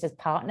also just as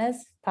partners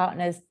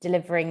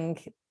delivering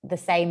the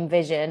same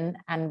vision,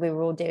 and we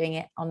were all doing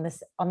it on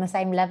the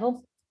same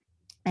level.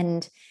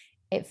 And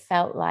it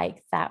felt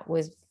like that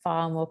was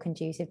far more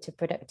conducive to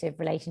productive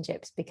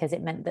relationships, because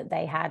it meant that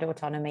they had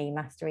autonomy,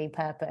 mastery,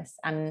 purpose.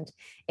 And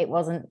it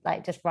wasn't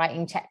like just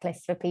writing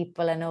checklists for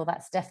people and all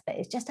that stuff that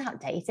is just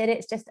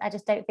outdated. I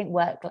just don't think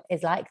work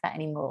is like that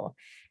anymore.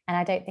 And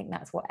I don't think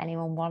that's what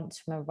anyone wants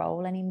from a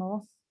role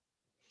anymore.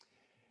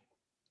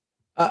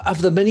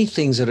 Of the many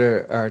things that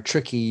are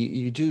tricky,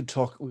 you do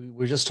talk,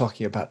 we're just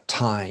talking about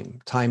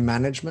time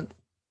management.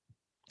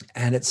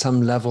 And at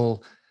some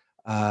level,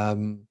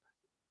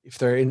 if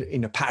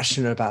they're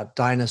passionate about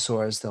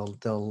dinosaurs,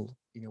 they'll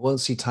won't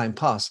see time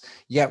pass.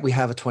 Yet we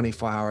have a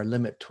 24-hour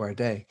limit to our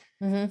day.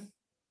 Mm-hmm.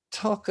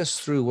 Talk us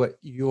through what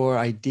your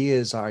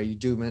ideas are. You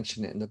do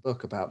mention it in the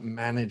book about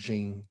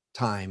managing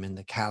time in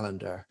the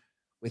calendar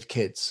with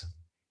kids.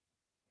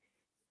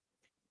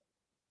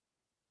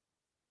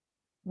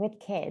 With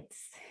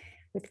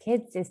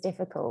kids is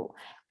difficult.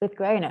 With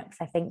grown-ups,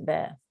 I think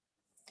that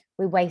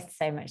we waste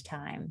so much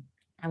time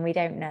and we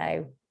don't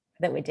know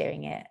that we're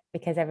doing it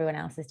because everyone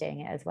else is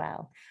doing it as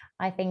well.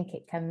 I think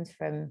it comes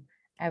from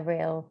a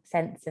real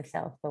sense of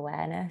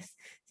self-awareness.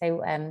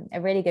 So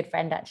a really good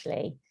friend,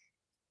 actually,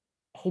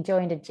 he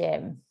joined a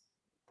gym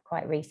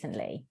quite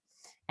recently,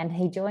 and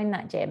he joined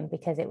that gym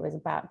because it was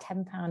about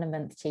 £10 a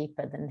month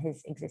cheaper than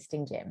his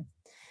existing gym,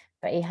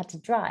 but he had to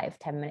drive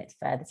 10 minutes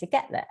further to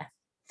get there.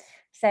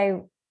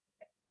 So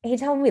he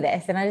told me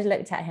this, and I just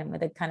looked at him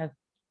with a kind of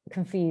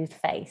confused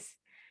face.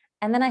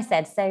 And then I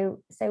said, so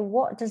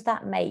what does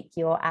that make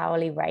your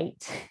hourly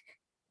rate?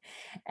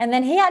 And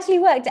then he actually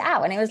worked it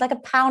out, and it was like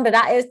 £1 a day.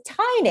 It was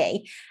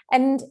tiny.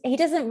 And he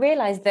doesn't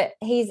realize that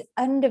he's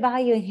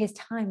undervaluing his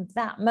time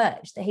that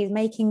much, that he's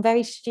making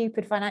very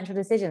stupid financial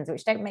decisions,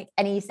 which don't make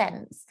any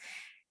sense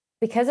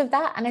because of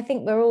that. And I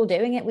think we're all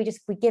doing it.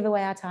 We give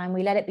away our time.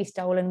 We let it be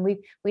stolen.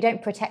 We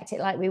don't protect it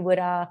like we would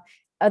our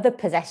other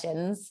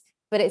possessions,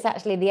 but it's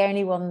actually the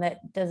only one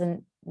that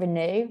doesn't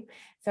renew.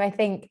 So I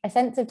think a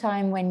sense of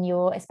time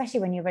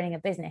especially when you're running a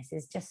business,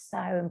 is just so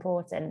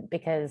important,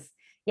 because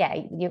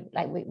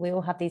we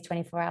all have these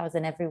 24 hours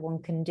and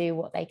everyone can do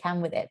what they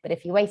can with it. But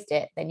if you waste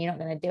it, then you're not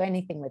going to do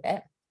anything with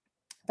it.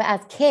 But as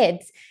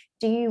kids,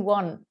 do you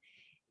want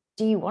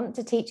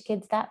to teach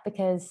kids that?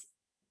 Because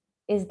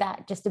is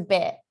that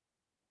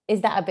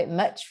a bit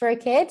much for a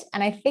kid?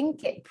 And I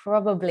think it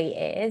probably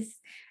is.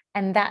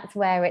 And that's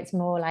where it's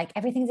more like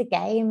everything's a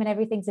game and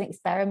everything's an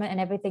experiment and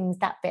everything's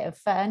that bit of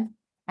fun.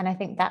 And I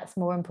think that's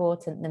more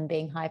important than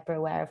being hyper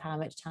aware of how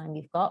much time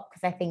you've got.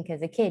 Because I think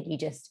as a kid, you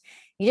just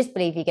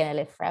believe you're going to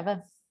live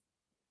forever.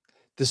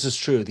 This is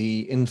true, the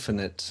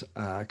infinite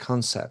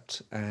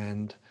concept,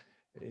 and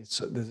it's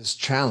this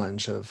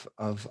challenge of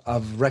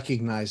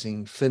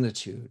recognizing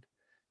finitude,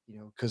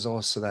 because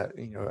also that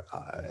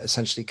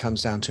essentially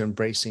comes down to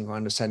embracing or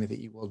understanding that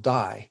you will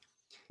die.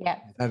 Yeah,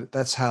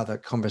 that's how the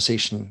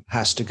conversation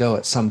has to go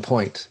at some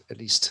point, at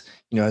least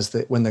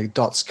when the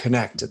dots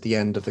connect at the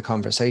end of the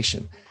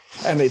conversation.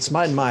 And it's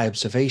my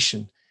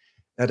observation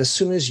that as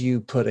soon as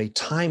you put a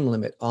time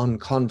limit on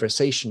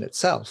conversation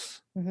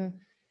itself, mm-hmm.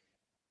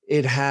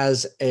 it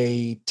has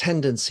a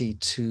tendency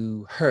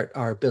to hurt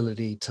our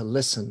ability to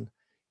listen,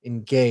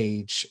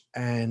 engage,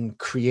 and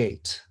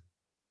create.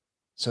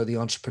 So the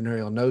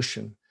entrepreneurial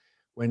notion,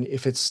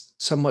 if it's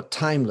somewhat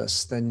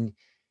timeless, then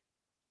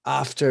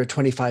after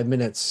 25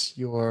 minutes,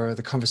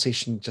 the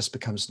conversation just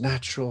becomes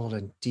natural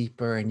and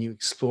deeper, and you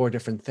explore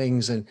different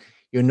things, and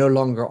you're no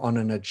longer on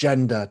an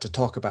agenda to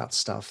talk about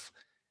stuff.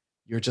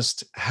 You're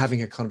just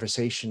having a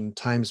conversation,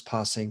 time's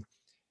passing,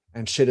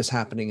 and shit is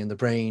happening in the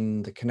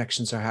brain. The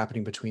connections are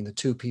happening between the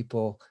two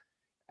people,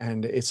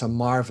 and it's a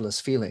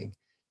marvelous feeling.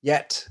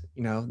 Yet,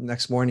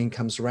 next morning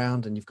comes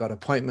around and you've got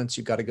appointments,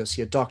 you've got to go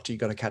see a doctor,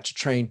 you've got to catch a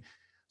train.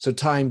 So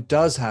time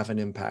does have an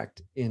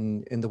impact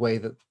in the way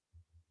that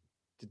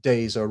the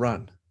days are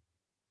run.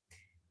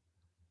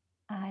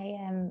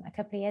 A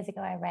couple of years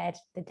ago, I read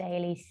the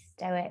Daily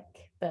Stoic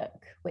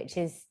book, which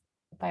is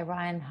by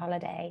Ryan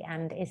Holiday,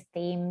 and is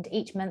themed,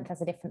 each month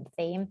has a different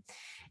theme.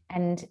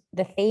 And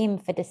the theme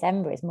for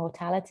December is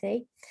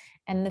mortality.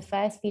 And the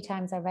first few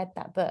times I read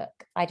that book,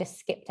 I just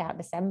skipped out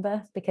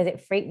December because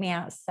it freaked me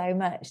out so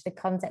much.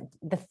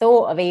 The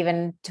thought of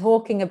even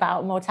talking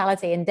about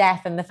mortality and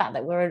death and the fact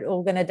that we're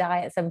all going to die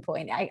at some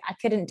point, I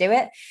couldn't do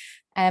it.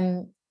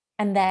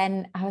 And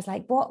then I was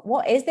like,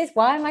 what is this?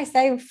 Why am I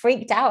so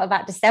freaked out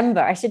about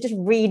December? I should just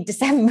read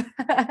December.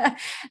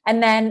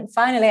 And then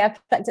finally I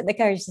plucked up the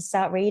courage to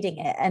start reading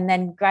it, and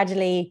then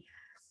gradually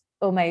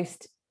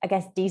almost, I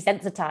guess,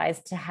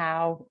 desensitized to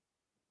how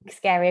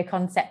scary a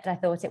concept I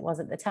thought it was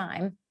at the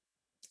time.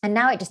 And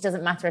now it just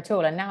doesn't matter at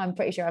all. And now I'm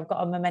pretty sure I've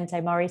got a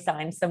Memento Mori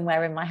sign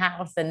somewhere in my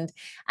house. And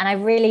I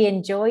really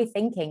enjoy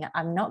thinking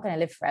I'm not going to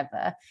live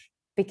forever,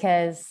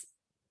 because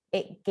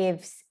it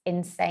gives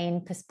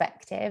insane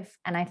perspective.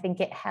 And I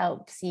think it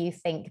helps you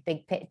think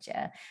big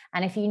picture.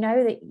 And if you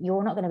know that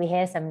you're not going to be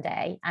here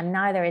someday, and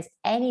neither is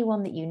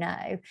anyone that you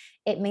know,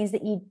 it means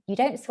that you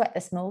don't sweat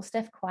the small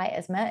stuff quite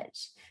as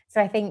much.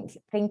 So I think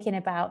thinking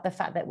about the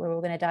fact that we're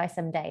all going to die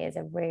someday is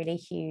a really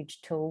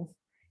huge tool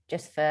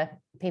just for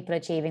people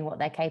achieving what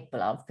they're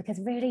capable of,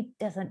 because really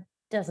doesn't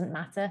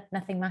matter.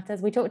 Nothing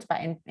matters. We talked about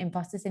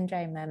imposter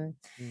syndrome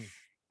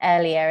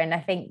earlier. And I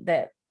think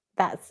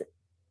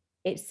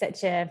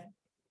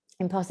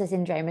imposter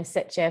syndrome is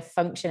such a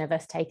function of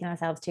us taking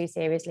ourselves too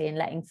seriously and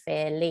letting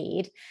fear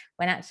lead,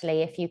 when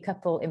actually if you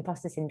couple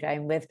imposter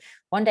syndrome with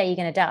one day you're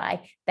going to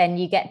die, then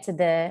you get to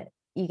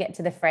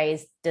the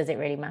phrase, does it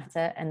really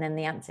matter? And then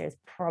the answer is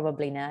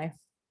probably no.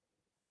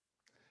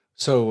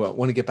 So I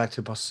want to get back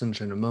to imposter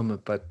syndrome in a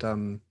moment, but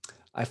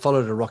I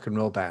followed a rock and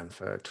roll band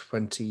for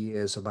 20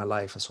 years of my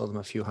life. I saw them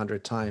a few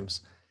hundred times,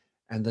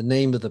 and the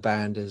name of the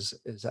band is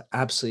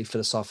absolutely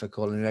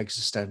philosophical and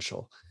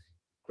existential.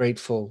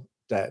 Grateful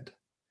Dead.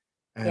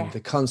 And the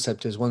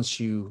concept is, once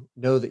you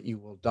know that you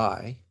will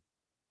die,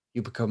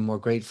 you become more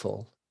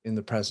grateful in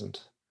the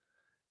present.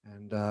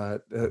 And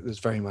there's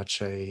very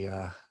much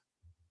a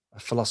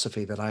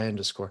philosophy that I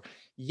underscore.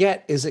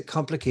 Yet, is it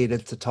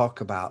complicated to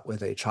talk about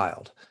with a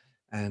child?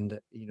 And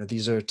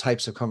these are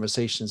types of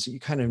conversations that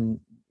you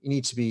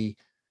need to be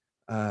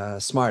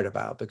smart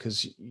about,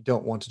 because you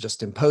don't want to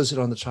just impose it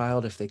on the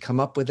child. If they come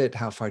up with it,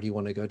 how far do you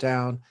want to go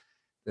down?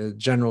 The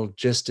general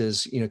gist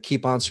is,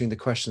 keep answering the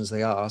questions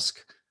they ask,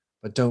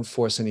 but don't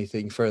force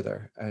anything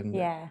further. And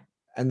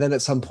then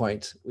at some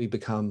point we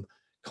become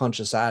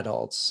conscious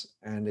adults,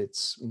 and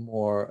it's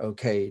more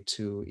okay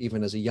to,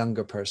 even as a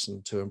younger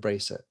person, to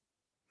embrace it.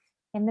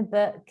 In the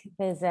book,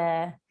 there's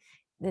a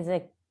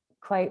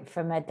quote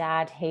from a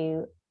dad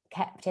who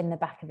kept in the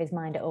back of his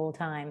mind at all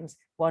times,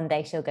 one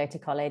day she'll go to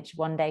college,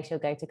 one day she'll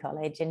go to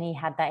college. And he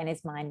had that in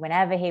his mind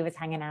whenever he was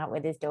hanging out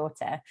with his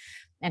daughter.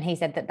 And he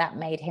said that that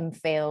made him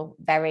feel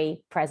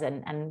very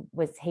present, and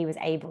he was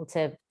able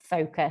to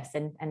focus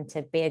and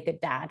to be a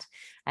good dad,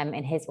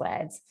 in his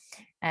words.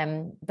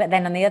 But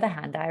then on the other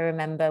hand, I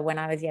remember when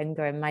I was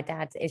younger, and my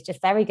dad is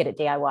just very good at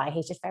DIY.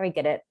 He's just very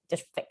good at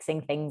just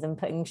fixing things and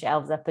putting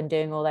shelves up and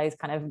doing all those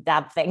kind of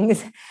dad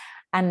things.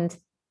 And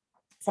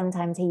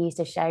sometimes he used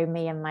to show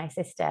me and my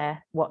sister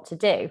what to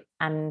do.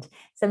 And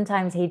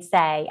sometimes he'd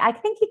say, I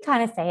think he'd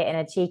kind of say it in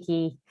a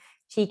cheeky,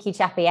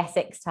 chappy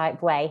Essex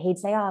type way. He'd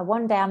say, oh,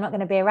 one day I'm not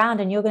going to be around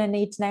and you're going to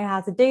need to know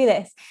how to do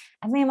this.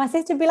 And me and my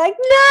sister would be like,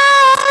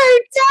 no,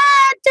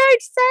 Dad,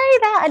 don't say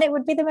that. And it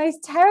would be the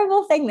most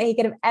terrible thing that he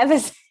could have ever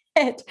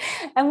said.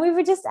 And we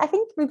were just, I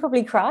think we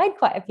probably cried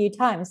quite a few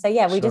times. So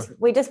yeah,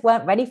 we just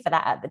weren't ready for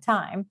that at the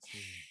time.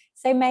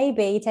 So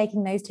maybe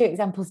taking those two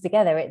examples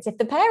together, it's if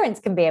the parents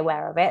can be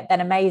aware of it,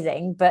 then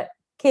amazing. But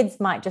kids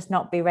might just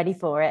not be ready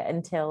for it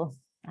until,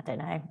 I don't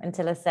know,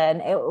 until a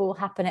certain, it will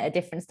happen at a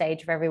different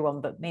stage for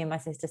everyone. But me and my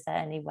sister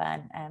certainly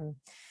weren't,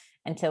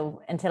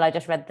 until I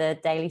just read the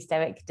Daily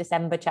Stoic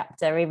December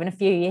chapter even a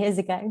few years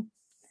ago.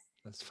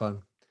 That's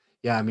fun.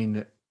 Yeah, I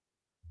mean,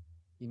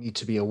 you need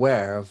to be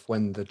aware of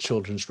when the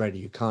children's ready.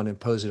 You can't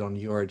impose it on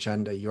your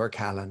agenda, your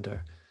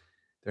calendar.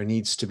 There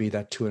needs to be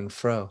that to and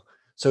fro.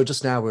 So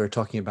just now we were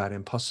talking about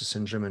imposter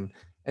syndrome,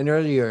 and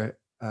earlier,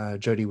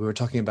 Jody, we were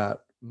talking about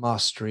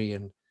mastery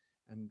and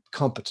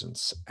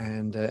competence,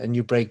 and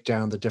you break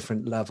down the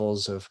different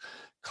levels of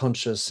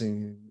conscious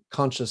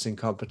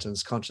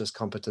incompetence, conscious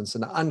competence,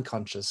 and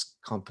unconscious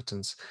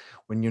competence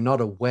when you're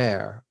not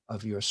aware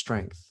of your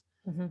strength.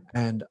 Mm-hmm.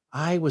 And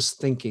I was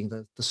thinking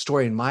that the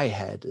story in my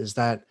head is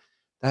that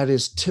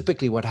is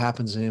typically what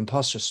happens in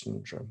imposter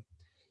syndrome.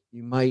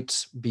 You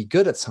might be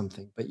good at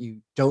something, but you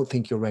don't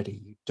think you're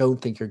ready. You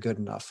don't think you're good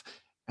enough.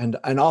 And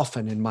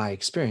often in my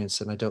experience,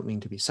 and I don't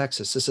mean to be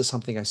sexist, this is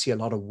something I see a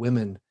lot of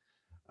women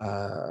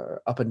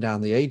up and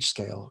down the age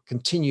scale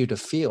continue to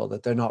feel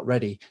that they're not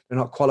ready. They're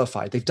not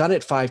qualified. They've done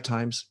it 5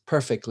 times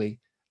perfectly.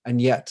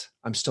 And yet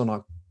I'm still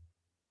not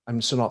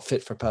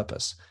fit for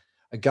purpose.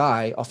 A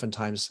guy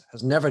oftentimes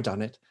has never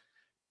done it,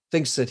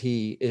 thinks that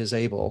he is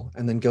able,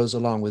 and then goes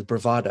along with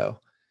bravado,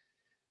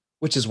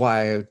 which is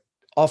why I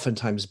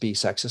oftentimes be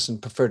sexist and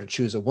prefer to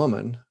choose a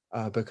woman,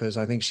 because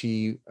I think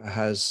she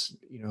has,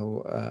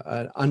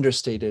 an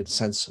understated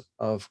sense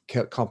of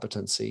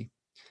competency,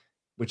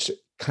 which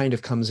kind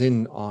of comes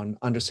in on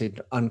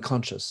understated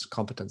unconscious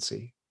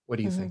competency. What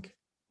do you think?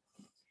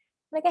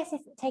 Well, I guess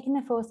if taking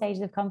the 4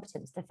 stages of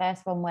competence, the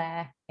first one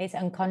where it's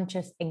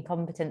unconscious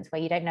incompetence,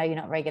 where you don't know you're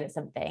not very good at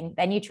something,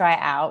 then you try it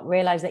out,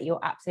 realize that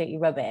you're absolutely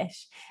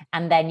rubbish,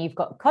 and then you've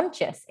got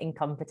conscious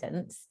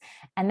incompetence,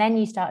 and then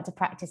you start to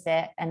practice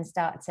it and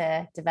start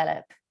to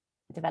develop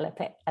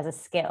it as a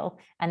skill,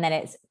 and then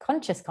it's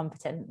conscious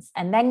competence,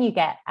 and then you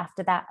get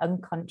after that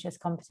unconscious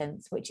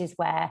competence, which is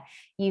where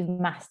you've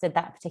mastered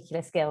that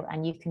particular skill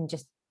and you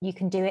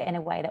can do it in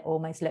a way that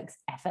almost looks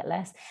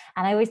effortless.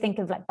 And I always think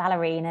of like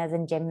ballerinas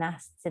and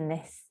gymnasts in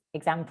this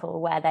example,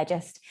 where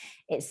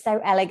it's so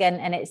elegant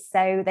and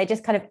they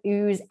just kind of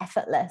ooze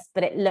effortless,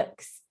 but it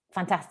looks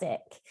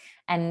fantastic.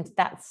 And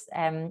that's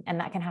and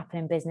that can happen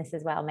in business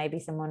as well. Maybe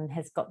someone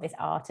has got this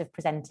art of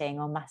presenting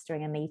or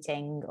mastering a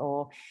meeting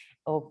or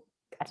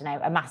I don't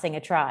know, amassing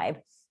a tribe.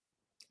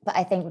 But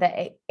I think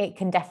that it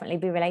can definitely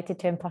be related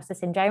to imposter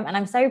syndrome. And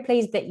I'm so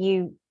pleased that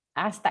you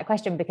asked that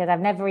question, because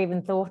I've never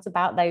even thought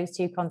about those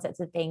two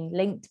concepts as being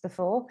linked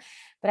before.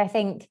 But I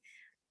think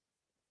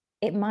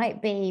it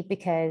might be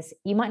because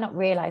you might not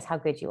realize how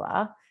good you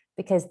are,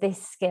 because this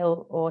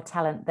skill or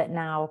talent that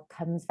now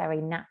comes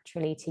very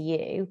naturally to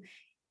you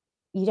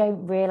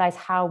don't realize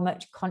how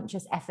much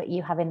conscious effort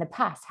you have in the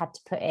past had to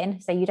put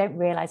in. So you don't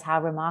realize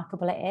how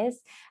remarkable it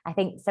is. I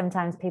think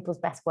sometimes people's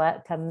best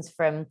work comes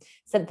from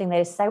something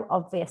that is so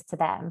obvious to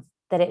them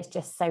that it's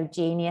just so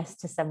genius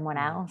to someone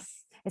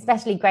else.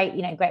 Especially great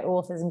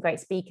authors and great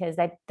speakers.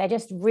 They're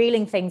just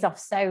reeling things off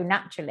so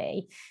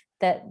naturally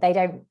that they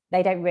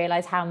don't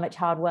realize how much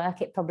hard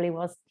work it probably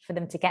was for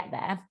them to get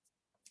there.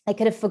 They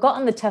could have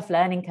forgotten the tough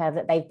learning curve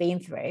that they've been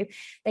through.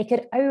 They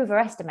could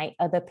overestimate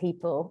other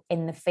people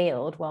in the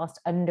field whilst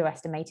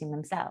underestimating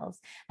themselves.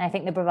 And I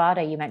think the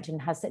bravado you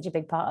mentioned has such a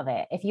big part of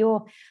it.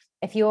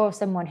 If you're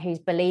someone who's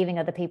believing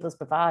other people's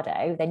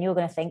bravado, then you're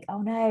going to think,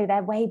 oh no,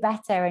 they're way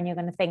better. And you're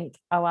going to think,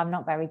 oh, I'm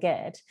not very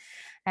good.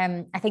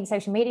 I think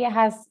social media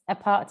has a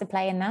part to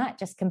play in that,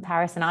 just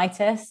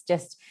comparisonitis,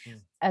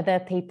 other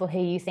people who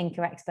you think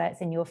are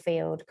experts in your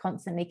field,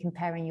 constantly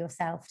comparing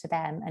yourself to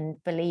them and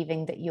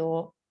believing that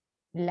you're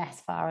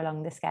less far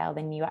along the scale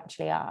than you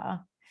actually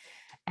are.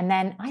 And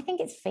then I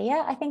think it's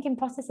fear. I think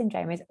imposter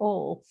syndrome is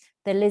all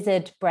the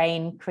lizard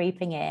brain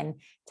creeping in,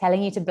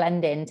 telling you to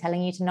blend in,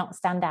 telling you to not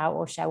stand out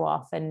or show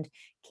off, and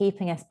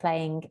keeping us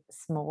playing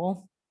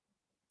small.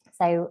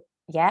 So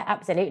yeah,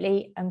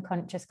 absolutely.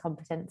 Unconscious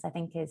competence, I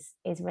think, is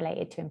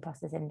related to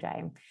imposter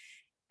syndrome.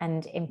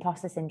 And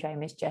imposter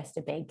syndrome is just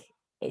a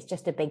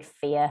big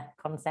fear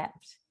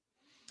concept.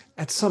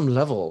 At some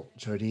level,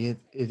 Jody,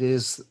 it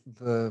is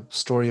the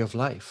story of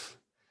life,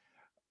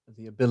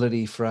 the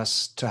ability for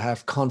us to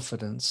have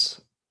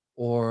confidence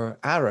or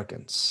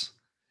arrogance.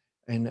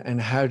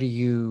 And how do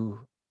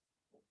you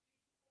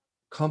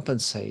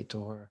compensate,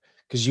 or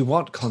because you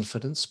want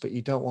confidence, but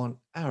you don't want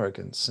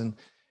arrogance. And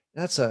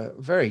that's a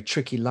very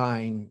tricky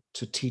line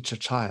to teach a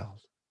child.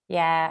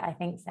 Yeah, I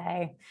think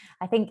so.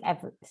 I think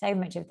so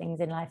much of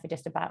things in life are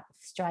just about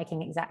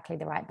striking exactly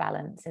the right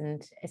balance,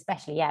 and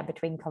especially, yeah,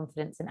 between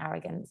confidence and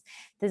arrogance.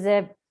 There's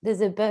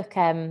a book,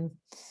 the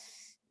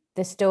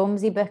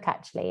Stormzy book,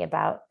 actually,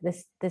 about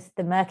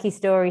the murky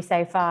story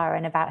so far,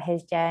 and about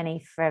his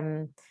journey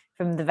from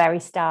the very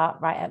start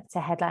right up to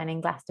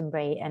headlining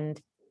Glastonbury. And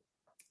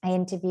I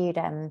interviewed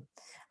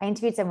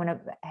someone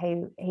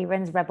who he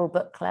runs Rebel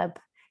Book Club.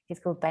 He's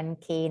called Ben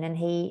Keane, and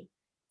he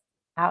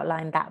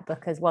outlined that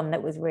book as one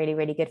that was really,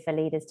 really good for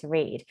leaders to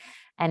read.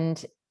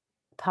 And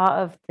part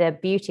of the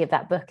beauty of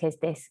that book is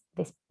this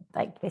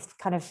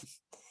kind of,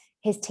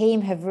 his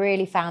team have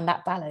really found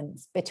that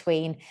balance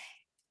between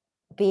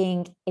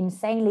being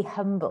insanely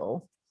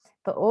humble,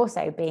 but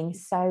also being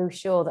so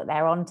sure that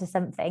they're onto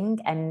something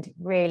and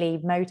really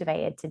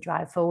motivated to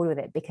drive forward with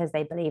it because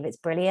they believe it's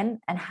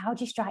brilliant. And how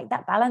do you strike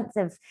that balance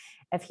of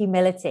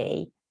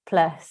humility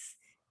plus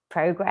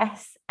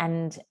progress?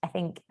 And I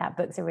think that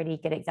book's a really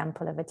good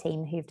example of a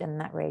team who've done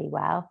that really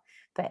well.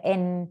 But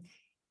in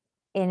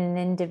an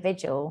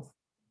individual,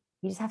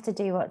 you just have to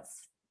do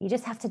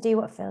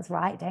what feels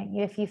right, don't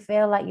you? If you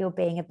feel like you're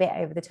being a bit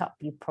over the top,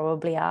 you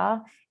probably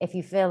are. If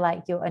you feel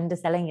like you're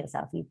underselling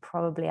yourself, you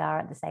probably are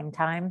at the same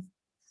time.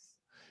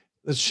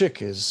 The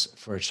trick is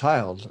for a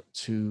child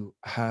to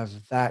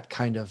have that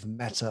kind of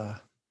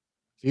meta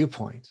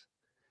viewpoint.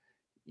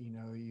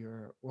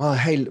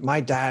 Hey, my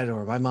dad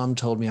or my mom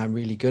told me I'm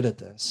really good at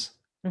this.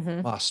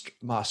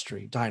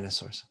 Mastery,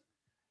 dinosaurs.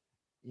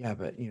 Yeah,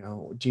 but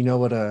do you know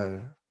what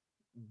a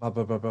blah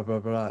blah blah blah blah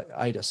blah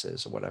itis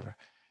is or whatever?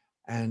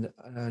 And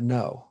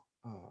no,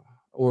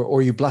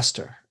 or you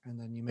bluster and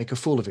then you make a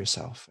fool of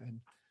yourself.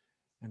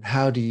 And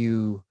how do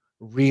you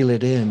reel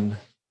it in,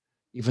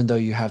 even though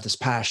you have this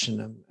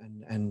passion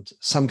and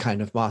some kind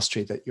of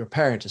mastery that your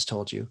parent has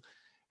told you?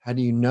 How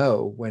do you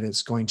know when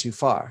it's going too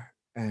far?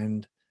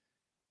 And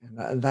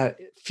that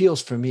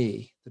feels, for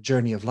me, the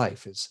journey of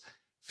life is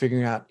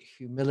figuring out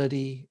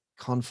humility,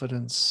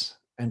 confidence,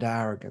 and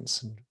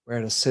arrogance, and where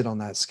to sit on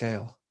that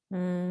scale.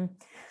 And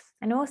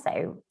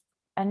also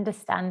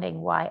understanding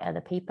why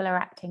other people are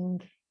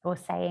acting or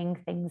saying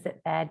things that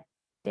they're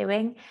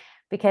doing.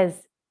 Because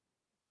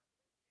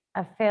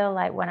I feel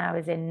like when I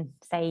was in,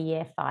 say,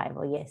 year 5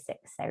 or year 6,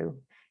 so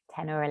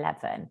 10 or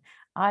 11,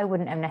 I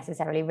wouldn't have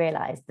necessarily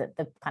realized that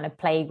the kind of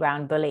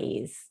playground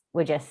bullies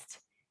were just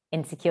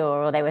insecure,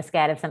 or they were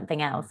scared of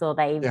something else, or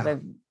there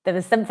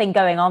was something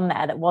going on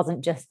there that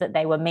wasn't just that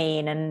they were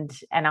mean and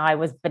I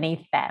was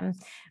beneath them.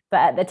 But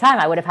at the time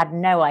I would have had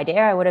no idea.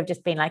 I would have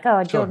just been like,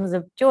 oh,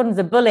 sure, Jordan's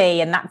a bully,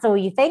 and that's all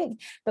you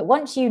think. But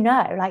once you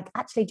know, like,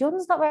 actually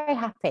Jordan's not very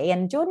happy,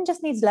 and Jordan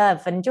just needs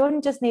love, and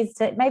Jordan just needs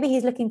to, maybe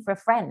he's looking for a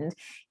friend,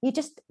 you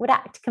just would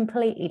act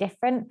completely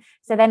different.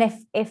 So then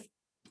if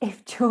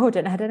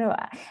Jordan, I don't know,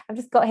 I've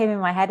just got him in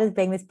my head as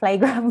being this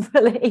playground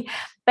bully.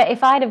 But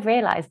if I'd have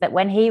realized that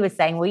when he was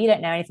saying, well, you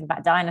don't know anything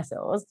about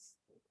dinosaurs,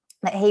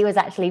 that he was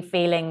actually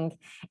feeling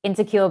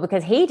insecure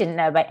because he didn't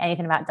know about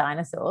anything about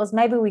dinosaurs,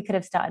 maybe we could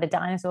have started a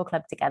dinosaur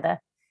club together.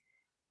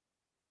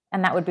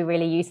 And that would be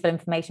really useful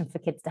information for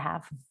kids to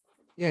have.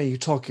 Yeah, you're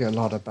talking a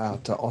lot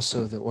about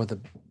also the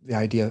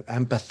idea of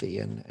empathy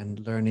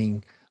and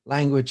learning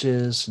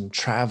languages and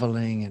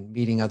traveling and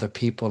meeting other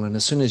people. And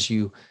as soon as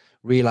you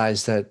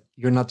realize that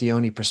you're not the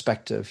only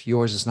perspective,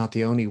 yours is not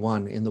the only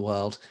one in the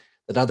world,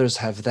 that others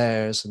have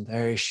theirs and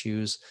their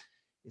issues,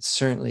 it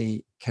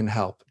certainly can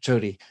help.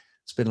 Jody,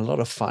 it's been a lot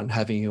of fun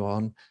having you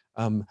on.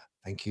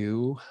 Thank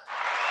you.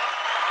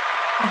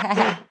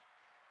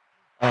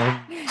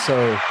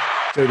 So,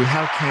 Jody,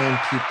 how can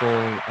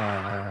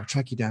people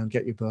track you down,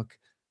 get your book,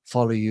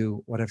 follow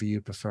you, whatever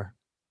you prefer?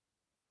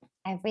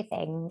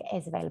 Everything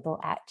is available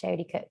at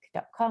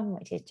jodiecook.com,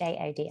 which is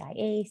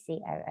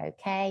JODIECOOK.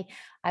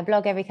 I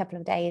blog every couple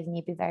of days, and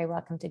you'd be very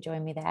welcome to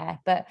join me there.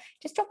 But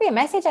just drop me a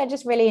message. I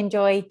just really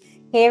enjoy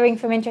hearing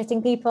from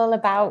interesting people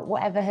about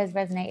whatever has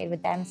resonated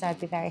with them. So I'd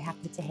be very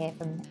happy to hear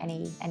from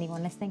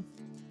anyone listening.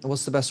 And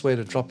what's the best way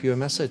to drop you a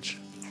message?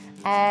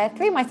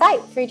 Through my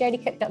site, through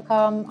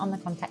jodiecook.com, on the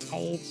contact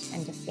page,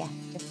 and just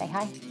say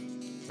hi.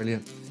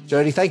 Brilliant.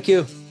 Jody, thank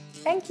you.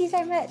 Thank you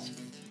so much.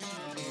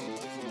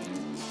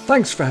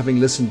 Thanks for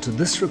having listened to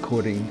this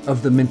recording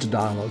of the Minter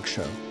Dialogue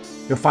Show.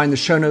 You'll find the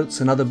show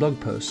notes and other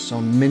blog posts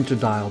on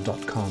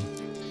minterdial.com.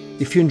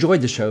 If you enjoyed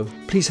the show,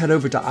 please head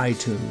over to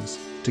iTunes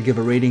to give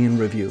a rating and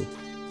review.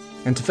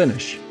 And to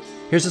finish,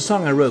 here's a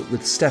song I wrote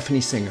with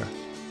Stephanie Singer,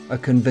 A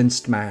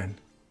Convinced Man.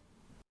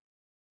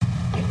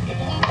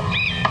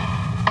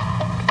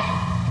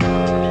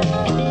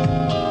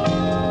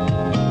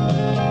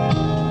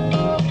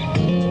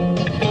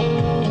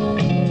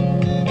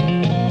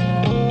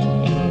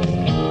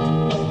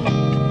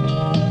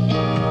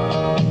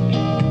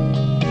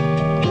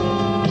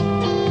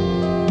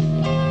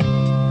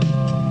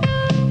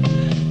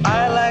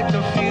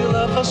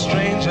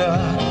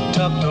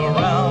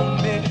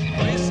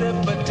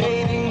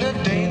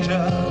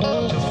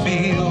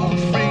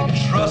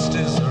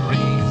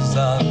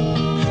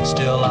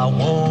 still I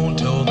won't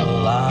toe the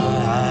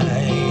line.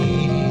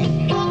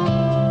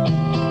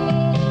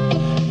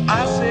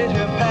 I sit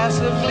here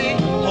passively,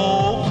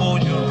 hope for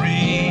your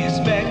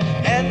respect,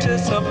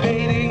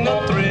 anticipating the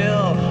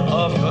thrill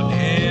of your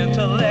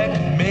intellect.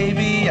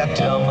 Maybe I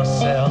tell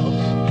myself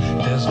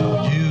there's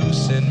no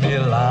use in me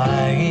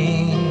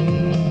lying.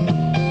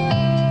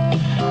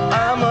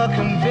 I'm a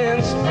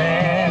convinced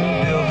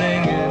man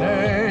building an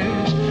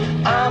urge.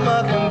 I'm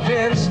a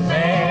convinced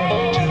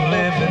man to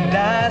live and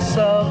die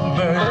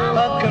submerged.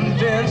 A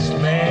convinced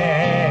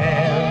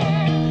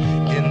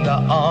man in the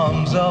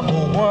arms of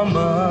a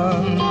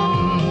woman.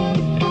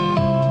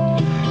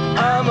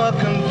 I'm a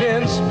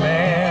convinced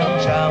man,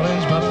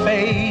 challenge my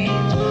fate.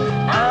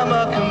 I'm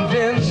a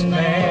convinced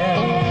man,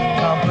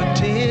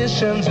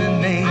 competition's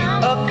innate.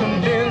 A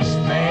convinced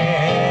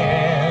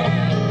man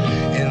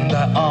in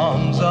the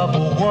arms of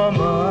a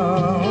woman.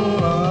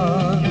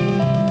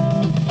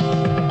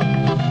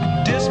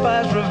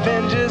 Despise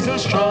revenges and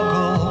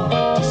struggle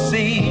to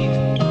see.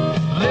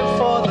 Live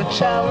for the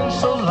challenge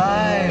so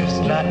life's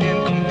not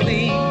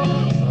incomplete.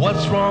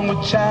 What's wrong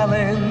with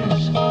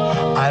challenge?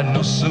 I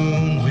know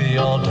soon we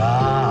all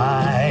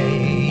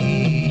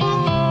die.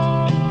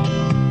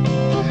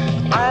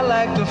 I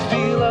like the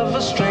feel of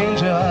a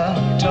stranger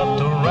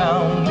tucked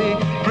around me,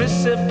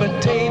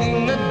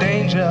 precipitating the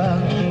danger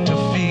to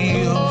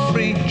feel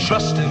free.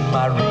 Trust in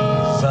my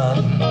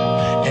reason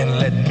and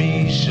let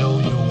me show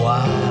you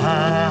why.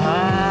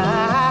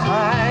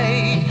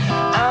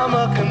 I'm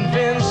a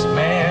convinced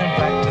man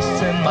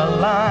practicing my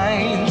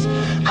lines.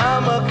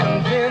 I'm a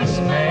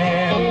convinced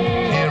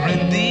man here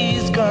in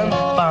these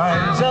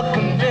confines. A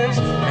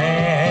convinced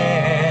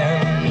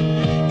man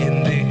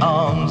in the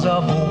arms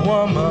of a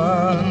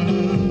woman.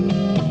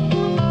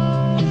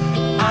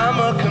 I'm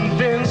a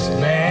convinced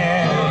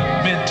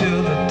man, bid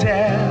to the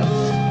test.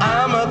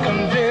 I'm a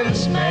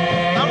convinced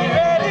man. I'm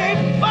ready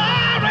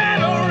for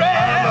an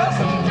arrest. I'm a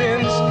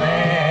convinced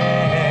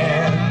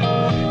man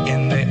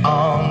in the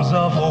arms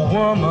of a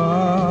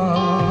woman.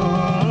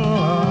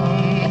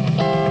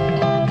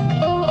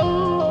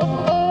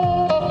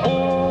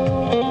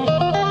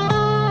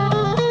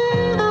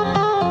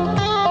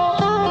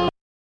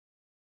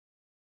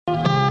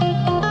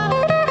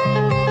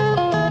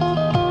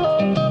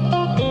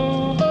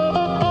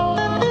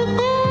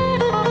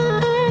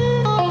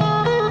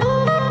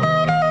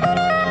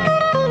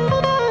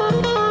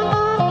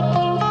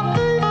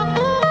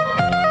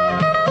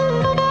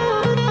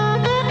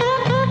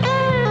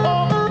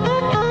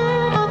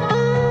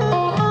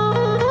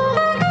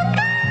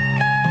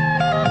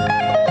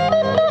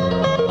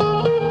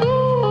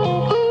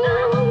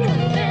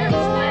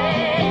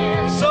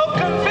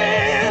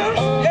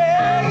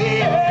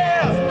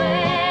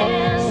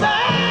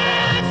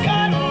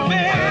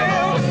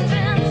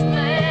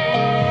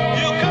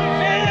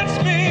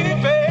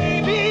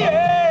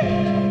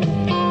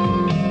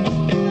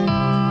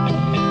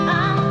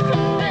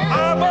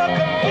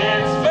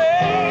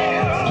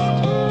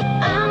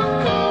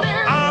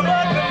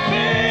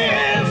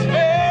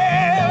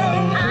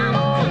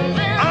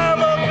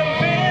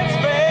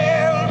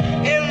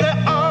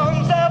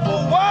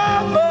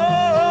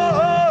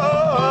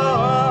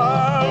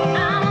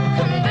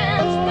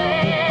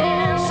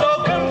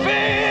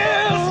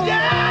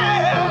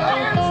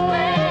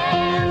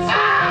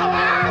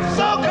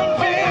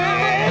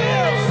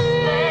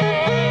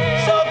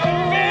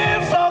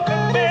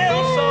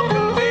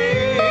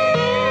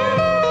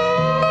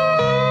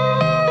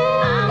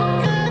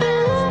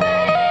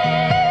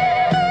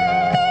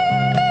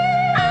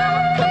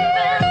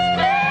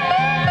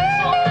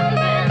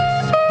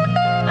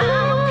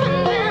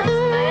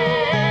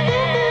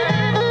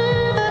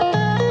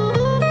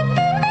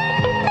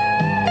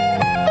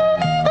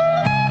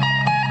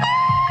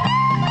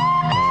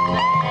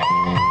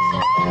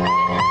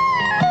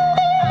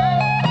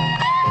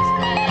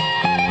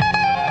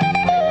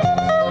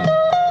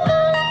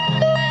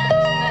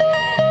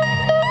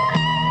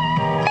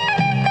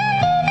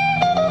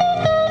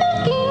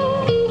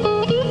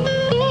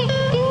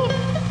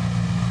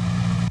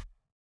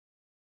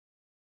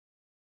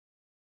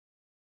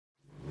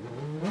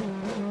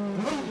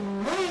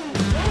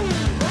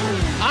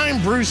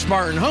 Bruce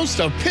Martin, host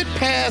of Pit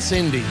Pass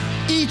Indy.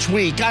 Each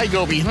week, I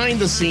go behind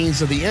the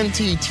scenes of the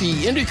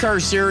NTT IndyCar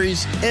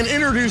Series and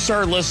introduce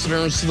our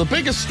listeners to the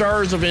biggest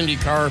stars of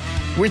IndyCar,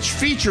 which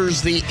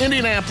features the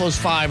Indianapolis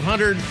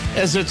 500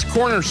 as its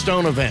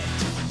cornerstone event.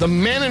 The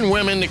men and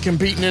women that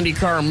compete in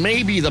IndyCar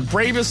may be the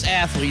bravest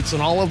athletes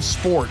in all of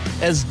sport,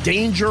 as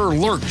danger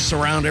lurks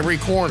around every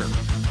corner.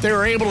 They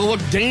are able to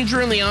look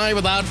danger in the eye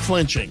without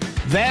flinching.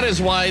 That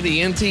is why the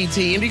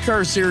NTT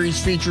IndyCar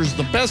Series features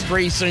the best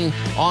racing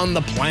on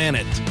the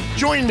planet.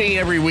 Join me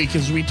every week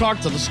as we talk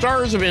to the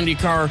stars of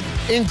IndyCar,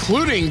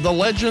 including the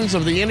legends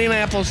of the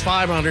Indianapolis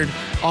 500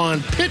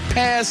 on Pit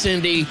Pass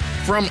Indy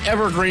from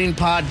Evergreen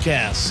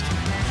Podcast.